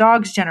 and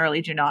dogs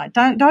generally do not.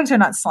 Dogs are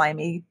not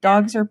slimy.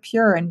 Dogs are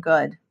pure and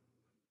good.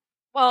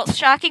 Well,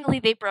 shockingly,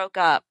 they broke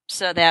up.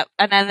 And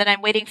then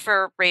I'm waiting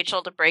for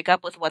Rachel to break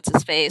up with what's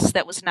his face.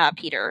 That was not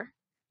Peter.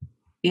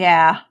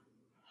 Yeah.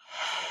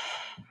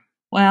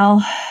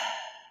 Well,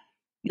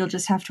 you'll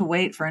just have to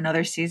wait for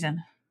another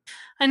season.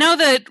 I know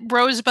that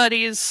Rose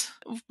Buddies,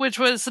 which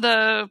was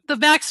the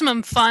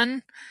Maximum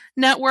Fun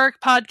Network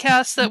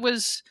podcast that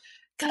was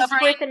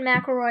covering Stephen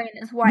McElroy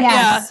and his wife. Yes.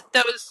 Yeah,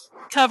 that was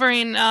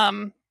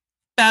covering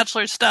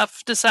Bachelor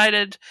stuff,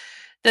 decided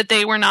that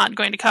they were not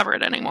going to cover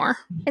it anymore.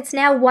 It's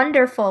now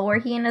Wonderful, where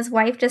he and his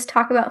wife just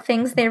talk about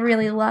things they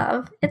really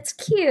love. It's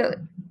cute.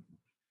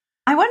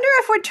 I wonder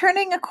if we're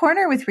turning a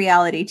corner with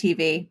reality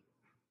TV.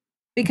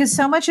 Because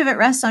so much of it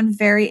rests on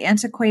very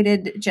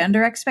antiquated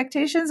gender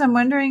expectations. I'm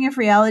wondering if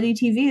reality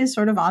TV is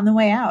sort of on the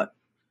way out.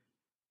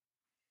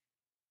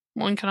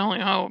 One can only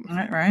hope.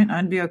 Right?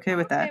 I'd be okay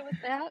with that. Okay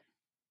with that.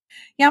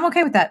 Yeah, I'm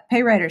okay with that.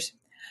 Pay writers.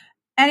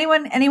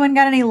 Anyone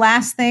got any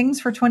last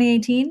things for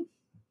 2018?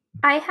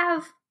 I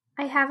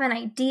have an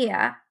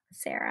idea,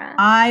 Sarah.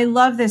 I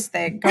love this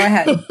thing. Go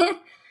ahead.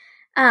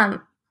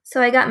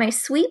 So I got my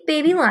sweet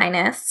baby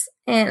Linus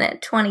in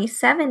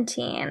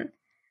 2017.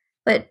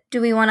 But do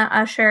we want to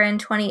usher in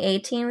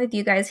 2018 with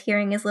you guys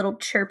hearing his little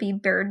chirpy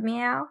bird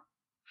meow?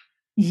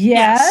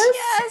 Yes.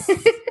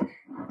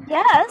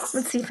 Yes.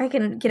 Let's see if I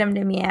can get him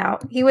to meow.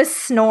 He was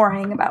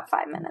snoring about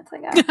 5 minutes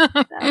ago.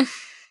 So.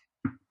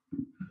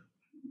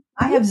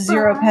 I have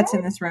 0 pets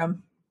in this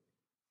room.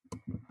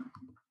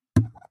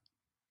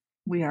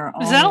 We are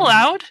all... Is that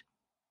allowed?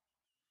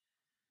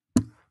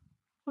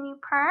 Can you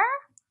purr?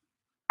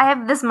 I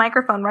have this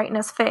microphone right in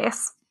his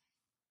face.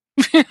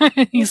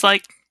 He's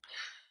like...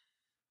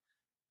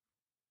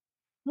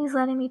 He's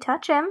letting me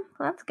touch him.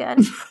 That's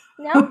good.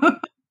 No?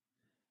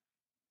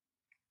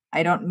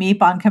 I don't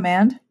meep on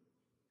command.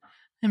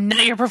 I'm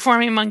not your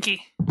performing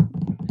monkey.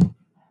 No.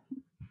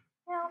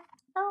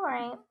 All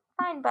right.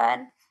 Fine, bud.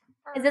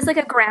 Is this like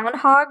a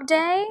Groundhog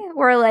Day?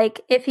 Where,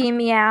 like, if he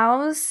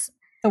meows,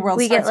 The world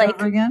we starts get, like,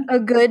 over again. a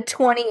good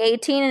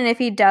 2018, and if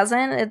he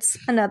doesn't, it's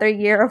another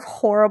year of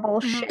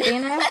horrible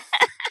shittiness?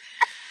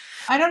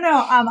 I don't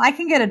know. I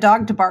can get a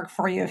dog to bark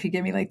for you if you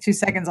give me like 2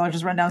 seconds. I'll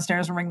just run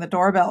downstairs and ring the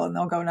doorbell, and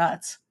they'll go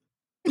nuts.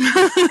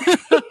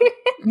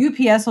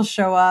 UPS will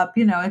show up.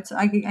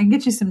 I can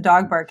get you some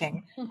dog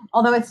barking.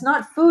 Although it's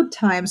not food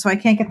time, so I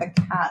can't get the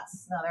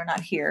cats. No, they're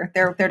not here.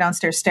 They're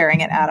downstairs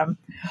staring at Adam.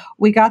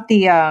 We got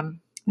the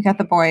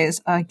boys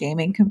a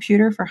gaming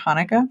computer for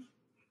Hanukkah.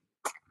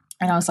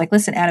 And I was like,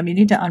 listen, Adam, you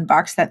need to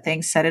unbox that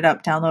thing, set it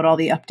up, download all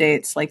the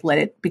updates, like let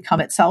it become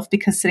itself,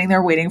 because sitting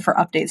there waiting for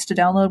updates to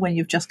download when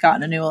you've just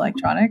gotten a new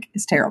electronic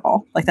is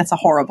terrible. Like, that's a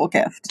horrible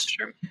gift.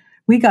 Sure.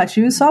 We got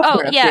you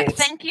software yeah. updates.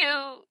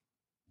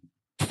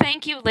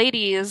 Thank you,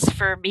 ladies,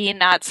 for me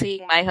not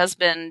seeing my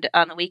husband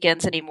on the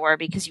weekends anymore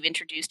because you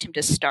introduced him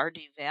to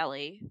Stardew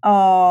Valley.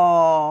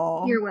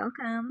 Oh. You're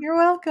welcome. You're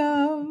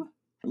welcome.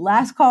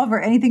 Last call for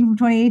anything from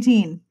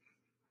 2018.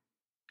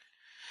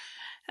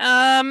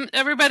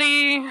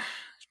 Everybody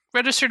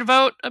register to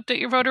vote, update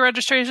your voter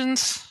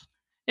registrations.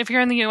 If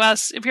you're in the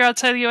US, if you're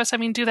outside the US,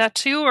 do that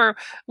too, or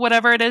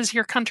whatever it is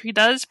your country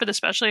does, but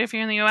especially if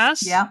you're in the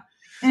US. Yeah.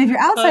 And if you're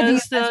outside the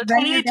US, the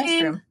rent your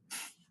guest room.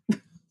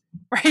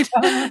 Right.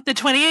 The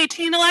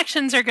 2018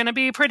 elections are going to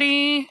be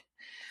pretty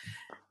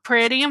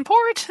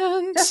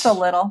important. Just a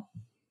little.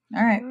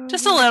 All right.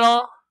 Just a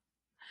little.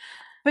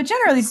 But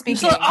generally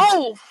speaking.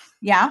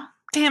 Yeah?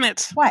 Damn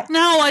it. What?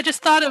 No, I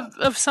just thought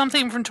of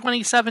something from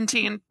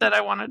 2017 that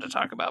I wanted to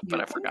talk about, but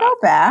I forgot. Go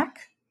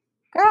back.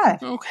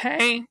 God.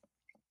 Okay.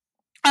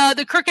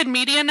 The Crooked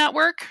Media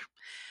Network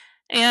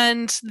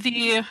and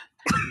the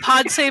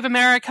Pod Save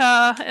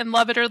America and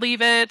Love It or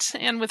Leave It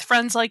and With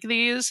Friends Like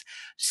These.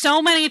 So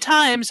many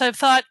times I've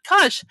thought,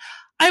 gosh,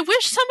 I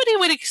wish somebody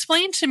would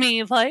explain to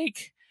me,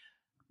 like,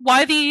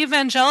 why the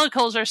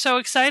evangelicals are so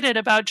excited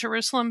about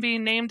Jerusalem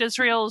being named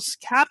Israel's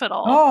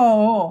capital.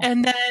 Oh.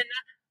 And then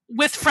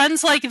With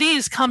Friends Like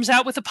These comes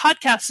out with a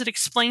podcast that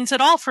explains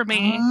it all for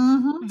me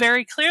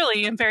very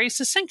clearly and very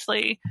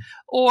succinctly.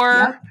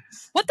 Or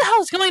what the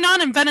hell is going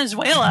on in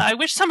Venezuela? I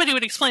wish somebody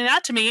would explain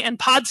that to me. And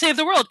Pod Save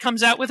the World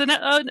comes out with an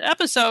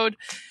episode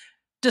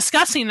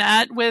discussing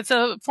that with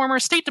former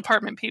State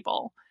Department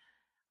people.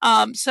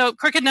 So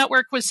Crooked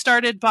Network was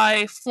started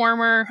by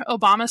former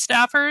Obama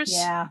staffers.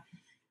 Yeah.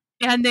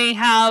 And they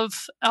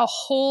have a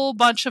whole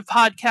bunch of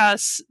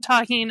podcasts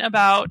talking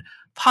about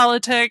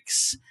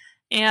politics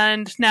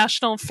and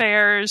national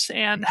affairs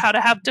and how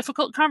to have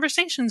difficult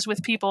conversations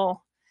with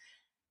people.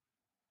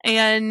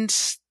 And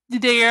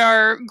they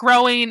are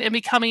growing and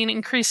becoming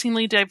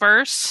increasingly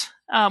diverse,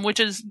 which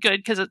is good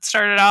because it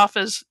started off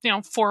as,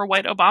 4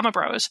 white Obama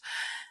bros.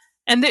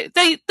 And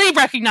they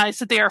recognize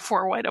that they are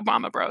 4 white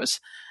Obama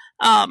bros.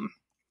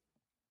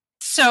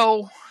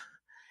 So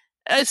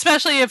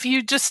especially if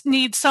you just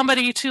need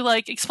somebody to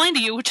explain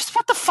to you, which is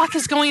what the fuck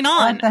is going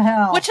on? What the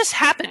hell? What just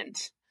happened?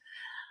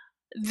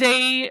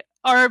 They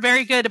are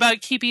very good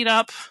about keeping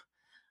up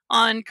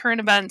on current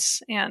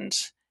events and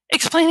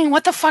explaining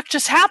what the fuck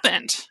just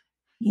happened.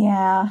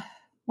 Yeah.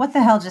 What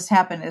the hell just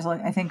happened is,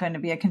 I think, going to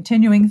be a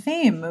continuing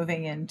theme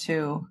moving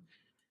into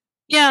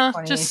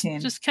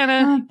 2018. Just kind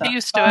of get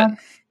used to it.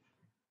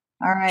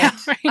 All right. Yeah,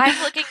 right.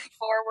 I'm looking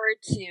forward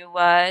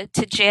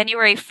to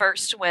January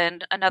 1st when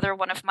another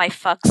one of my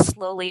fucks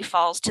slowly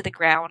falls to the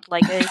ground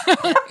like a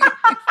fall.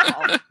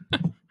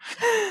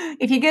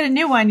 If you get a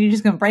new one, you're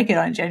just going to break it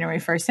on January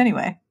 1st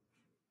anyway.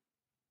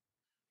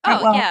 Oh,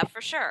 right, well, yeah,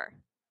 for sure.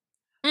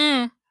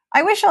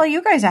 I wish all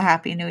you guys a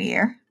happy new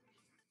year.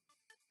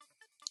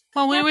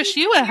 Well, we wish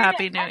you a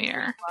happy new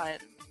year.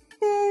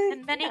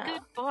 And many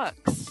good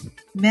books.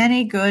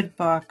 Many good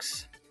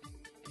books.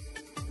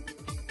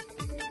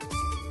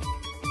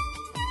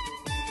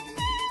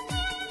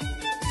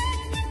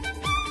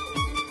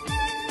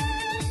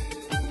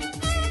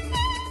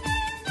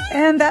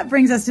 And that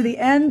brings us to the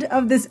end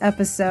of this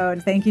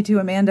episode. Thank you to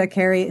Amanda,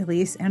 Carrie,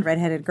 Elyse, and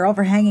Redheaded Girl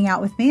for hanging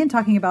out with me and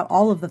talking about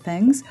all of the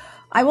things.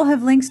 I will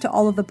have links to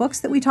all of the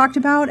books that we talked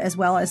about, as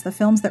well as the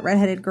films that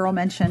Redheaded Girl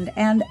mentioned,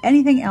 and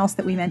anything else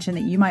that we mentioned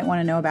that you might want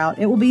to know about.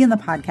 It will be in the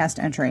podcast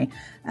entry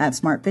at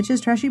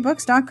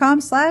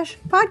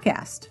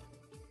smartbitchestrashybooks.com/podcast.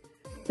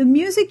 The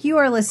music you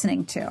are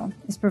listening to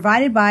is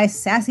provided by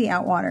Sassy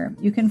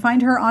Outwater. You can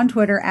find her on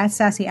Twitter at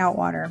Sassy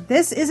Outwater.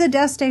 This is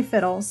Adeste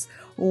Fiddles.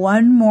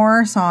 One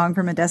more song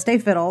from Adeste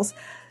Fiddles.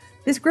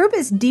 This group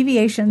is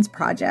Deviations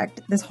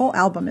Project. This whole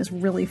album is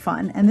really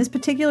fun. And this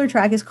particular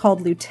track is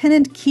called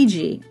Lieutenant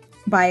Kiji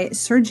by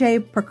Sergei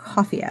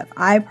Prokofiev.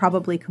 I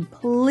probably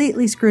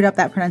completely screwed up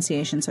that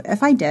pronunciation. So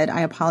if I did,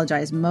 I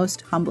apologize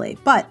most humbly.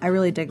 But I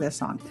really dig this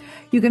song.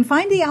 You can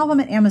find the album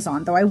at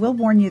Amazon, though I will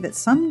warn you that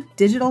some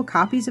digital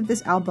copies of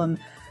this album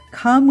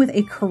come with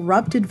a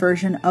corrupted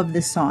version of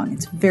this song.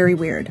 It's very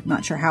weird. I'm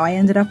not sure how I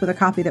ended up with a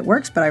copy that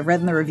works, but I've read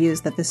in the reviews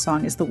that this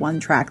song is the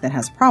one track that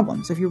has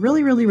problems. So if you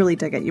really, really, really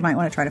dig it, you might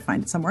want to try to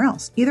find it somewhere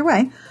else. Either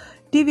way,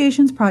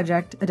 Deviations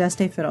Project,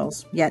 Adeste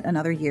Fiddles, yet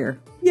another year.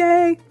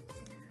 Yay!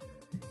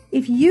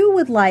 If you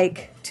would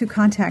like to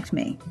contact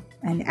me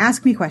and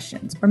ask me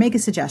questions or make a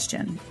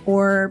suggestion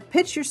or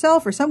pitch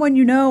yourself or someone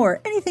you know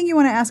or anything you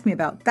want to ask me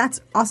about,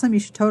 that's awesome. You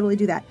should totally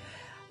do that.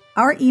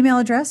 Our email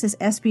address is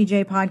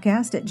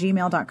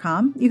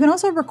sbjpodcast@gmail.com. You can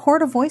also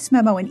record a voice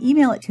memo and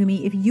email it to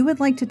me if you would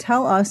like to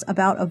tell us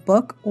about a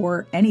book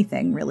or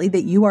anything, really,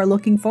 that you are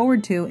looking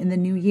forward to in the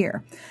new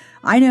year.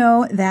 I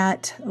know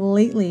that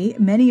lately,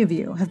 many of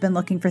you have been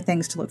looking for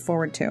things to look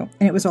forward to,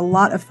 and it was a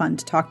lot of fun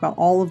to talk about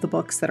all of the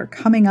books that are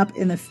coming up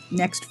in the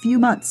next few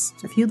months.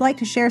 So if you'd like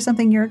to share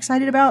something you're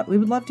excited about, we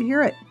would love to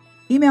hear it.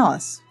 Email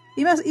us.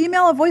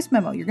 Email a voice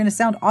memo. You're going to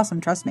sound awesome,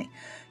 trust me.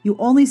 You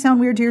only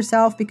sound weird to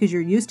yourself because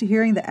you're used to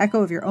hearing the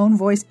echo of your own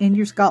voice in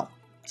your skull.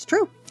 It's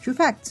true. True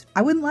facts.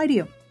 I wouldn't lie to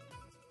you.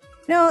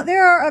 Now,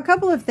 there are a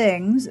couple of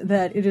things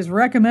that it is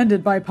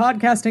recommended by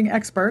podcasting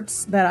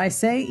experts that I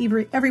say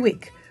every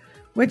week,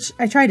 which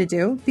I try to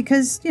do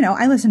because,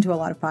 I listen to a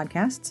lot of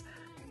podcasts.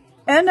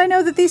 And I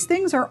know that these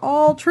things are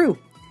all true.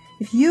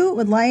 If you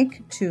would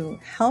like to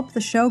help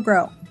the show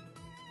grow,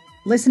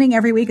 listening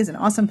every week is an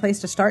awesome place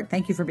to start.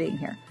 Thank you for being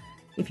here.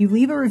 If you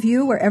leave a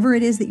review wherever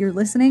it is that you're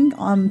listening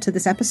to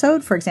this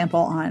episode, for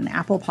example, on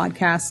Apple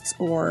Podcasts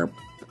or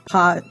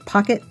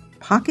Pocket,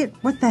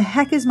 what the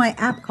heck is my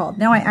app called?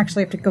 Now I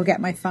actually have to go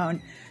get my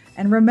phone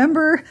and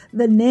remember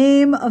the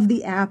name of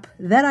the app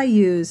that I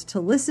use to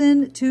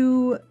listen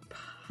to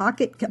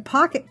Pocket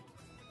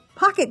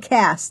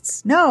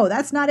Casts. No,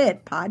 that's not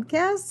it.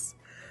 Podcasts?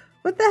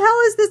 What the hell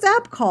is this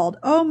app called?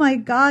 Oh my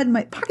God,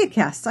 my Pocket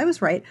Casts. I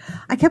was right.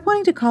 I kept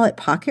wanting to call it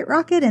Pocket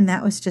Rocket, and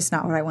that was just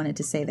not what I wanted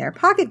to say there.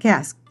 Pocket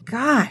Casts.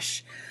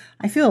 Gosh,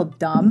 I feel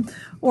dumb.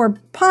 Or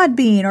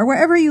Podbean, or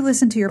wherever you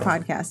listen to your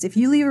podcast. If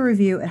you leave a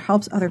review, it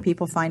helps other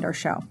people find our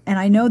show. And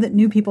I know that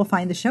new people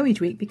find the show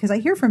each week because I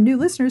hear from new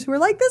listeners who are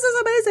like, this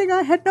is amazing.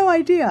 I had no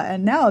idea.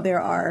 And now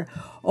there are,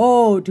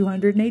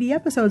 280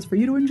 episodes for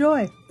you to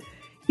enjoy.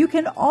 You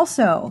can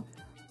also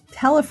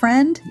tell a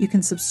friend, you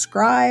can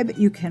subscribe,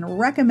 you can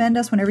recommend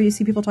us whenever you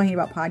see people talking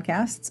about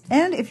podcasts.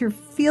 And if you're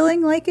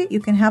feeling like it, you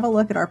can have a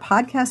look at our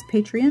podcast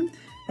Patreon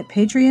at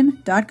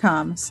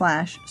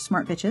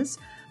patreon.com/smartbitches.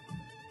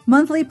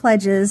 Monthly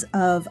pledges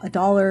of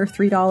 $1,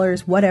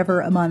 $3,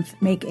 whatever a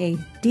month make a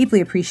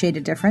deeply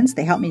appreciated difference.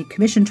 They help me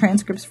commission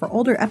transcripts for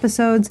older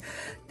episodes.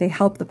 They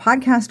help the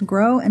podcast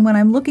grow. And when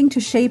I'm looking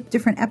to shape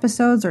different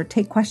episodes or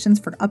take questions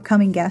for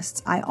upcoming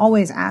guests, I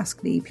always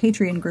ask the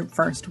Patreon group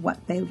first what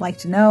they'd like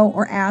to know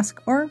or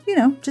ask, or,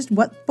 just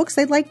what books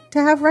they'd like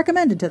to have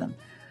recommended to them.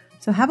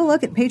 So have a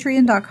look at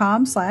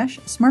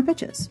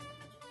patreon.com/smartbitches.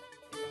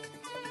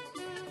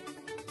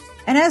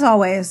 And as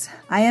always,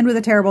 I end with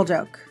a terrible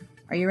joke.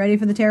 Are you ready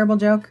for the terrible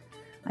joke?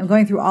 I'm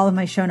going through all of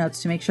my show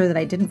notes to make sure that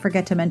I didn't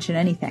forget to mention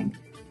anything.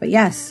 But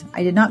yes,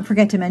 I did not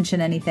forget to mention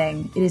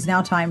anything. It is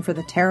now time for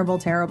the terrible,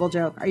 terrible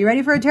joke. Are you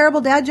ready for a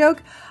terrible dad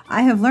joke?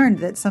 I have learned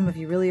that some of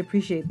you really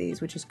appreciate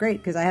these, which is great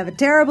because I have a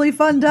terribly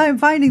fun time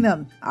finding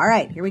them. All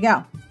right, here we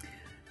go.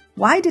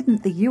 Why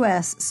didn't the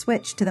U.S.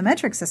 switch to the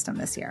metric system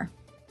this year?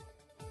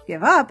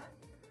 Give up?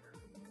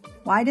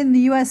 Why didn't the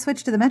U.S.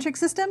 switch to the metric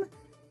system?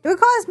 It would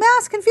cause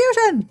mass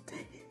confusion.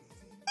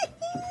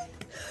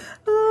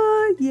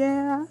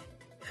 Yeah.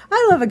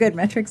 I love a good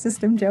metric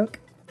system joke.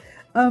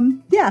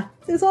 Yeah,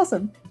 it was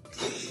awesome.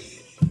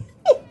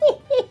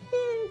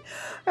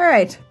 All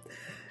right.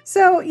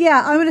 So,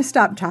 yeah, I'm going to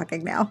stop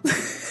talking now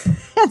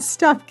and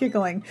stop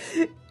giggling.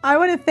 I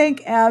want to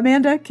thank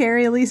Amanda,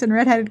 Carrie, Elyse, and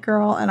Redheaded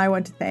Girl, and I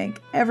want to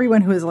thank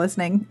everyone who is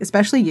listening,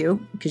 especially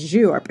you, because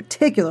you are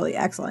particularly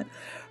excellent,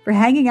 for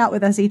hanging out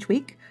with us each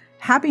week.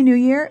 Happy New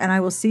Year, and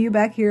I will see you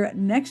back here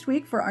next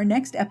week for our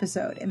next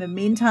episode. In the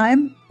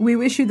meantime, we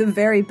wish you the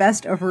very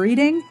best of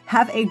reading.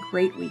 Have a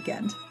great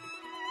weekend.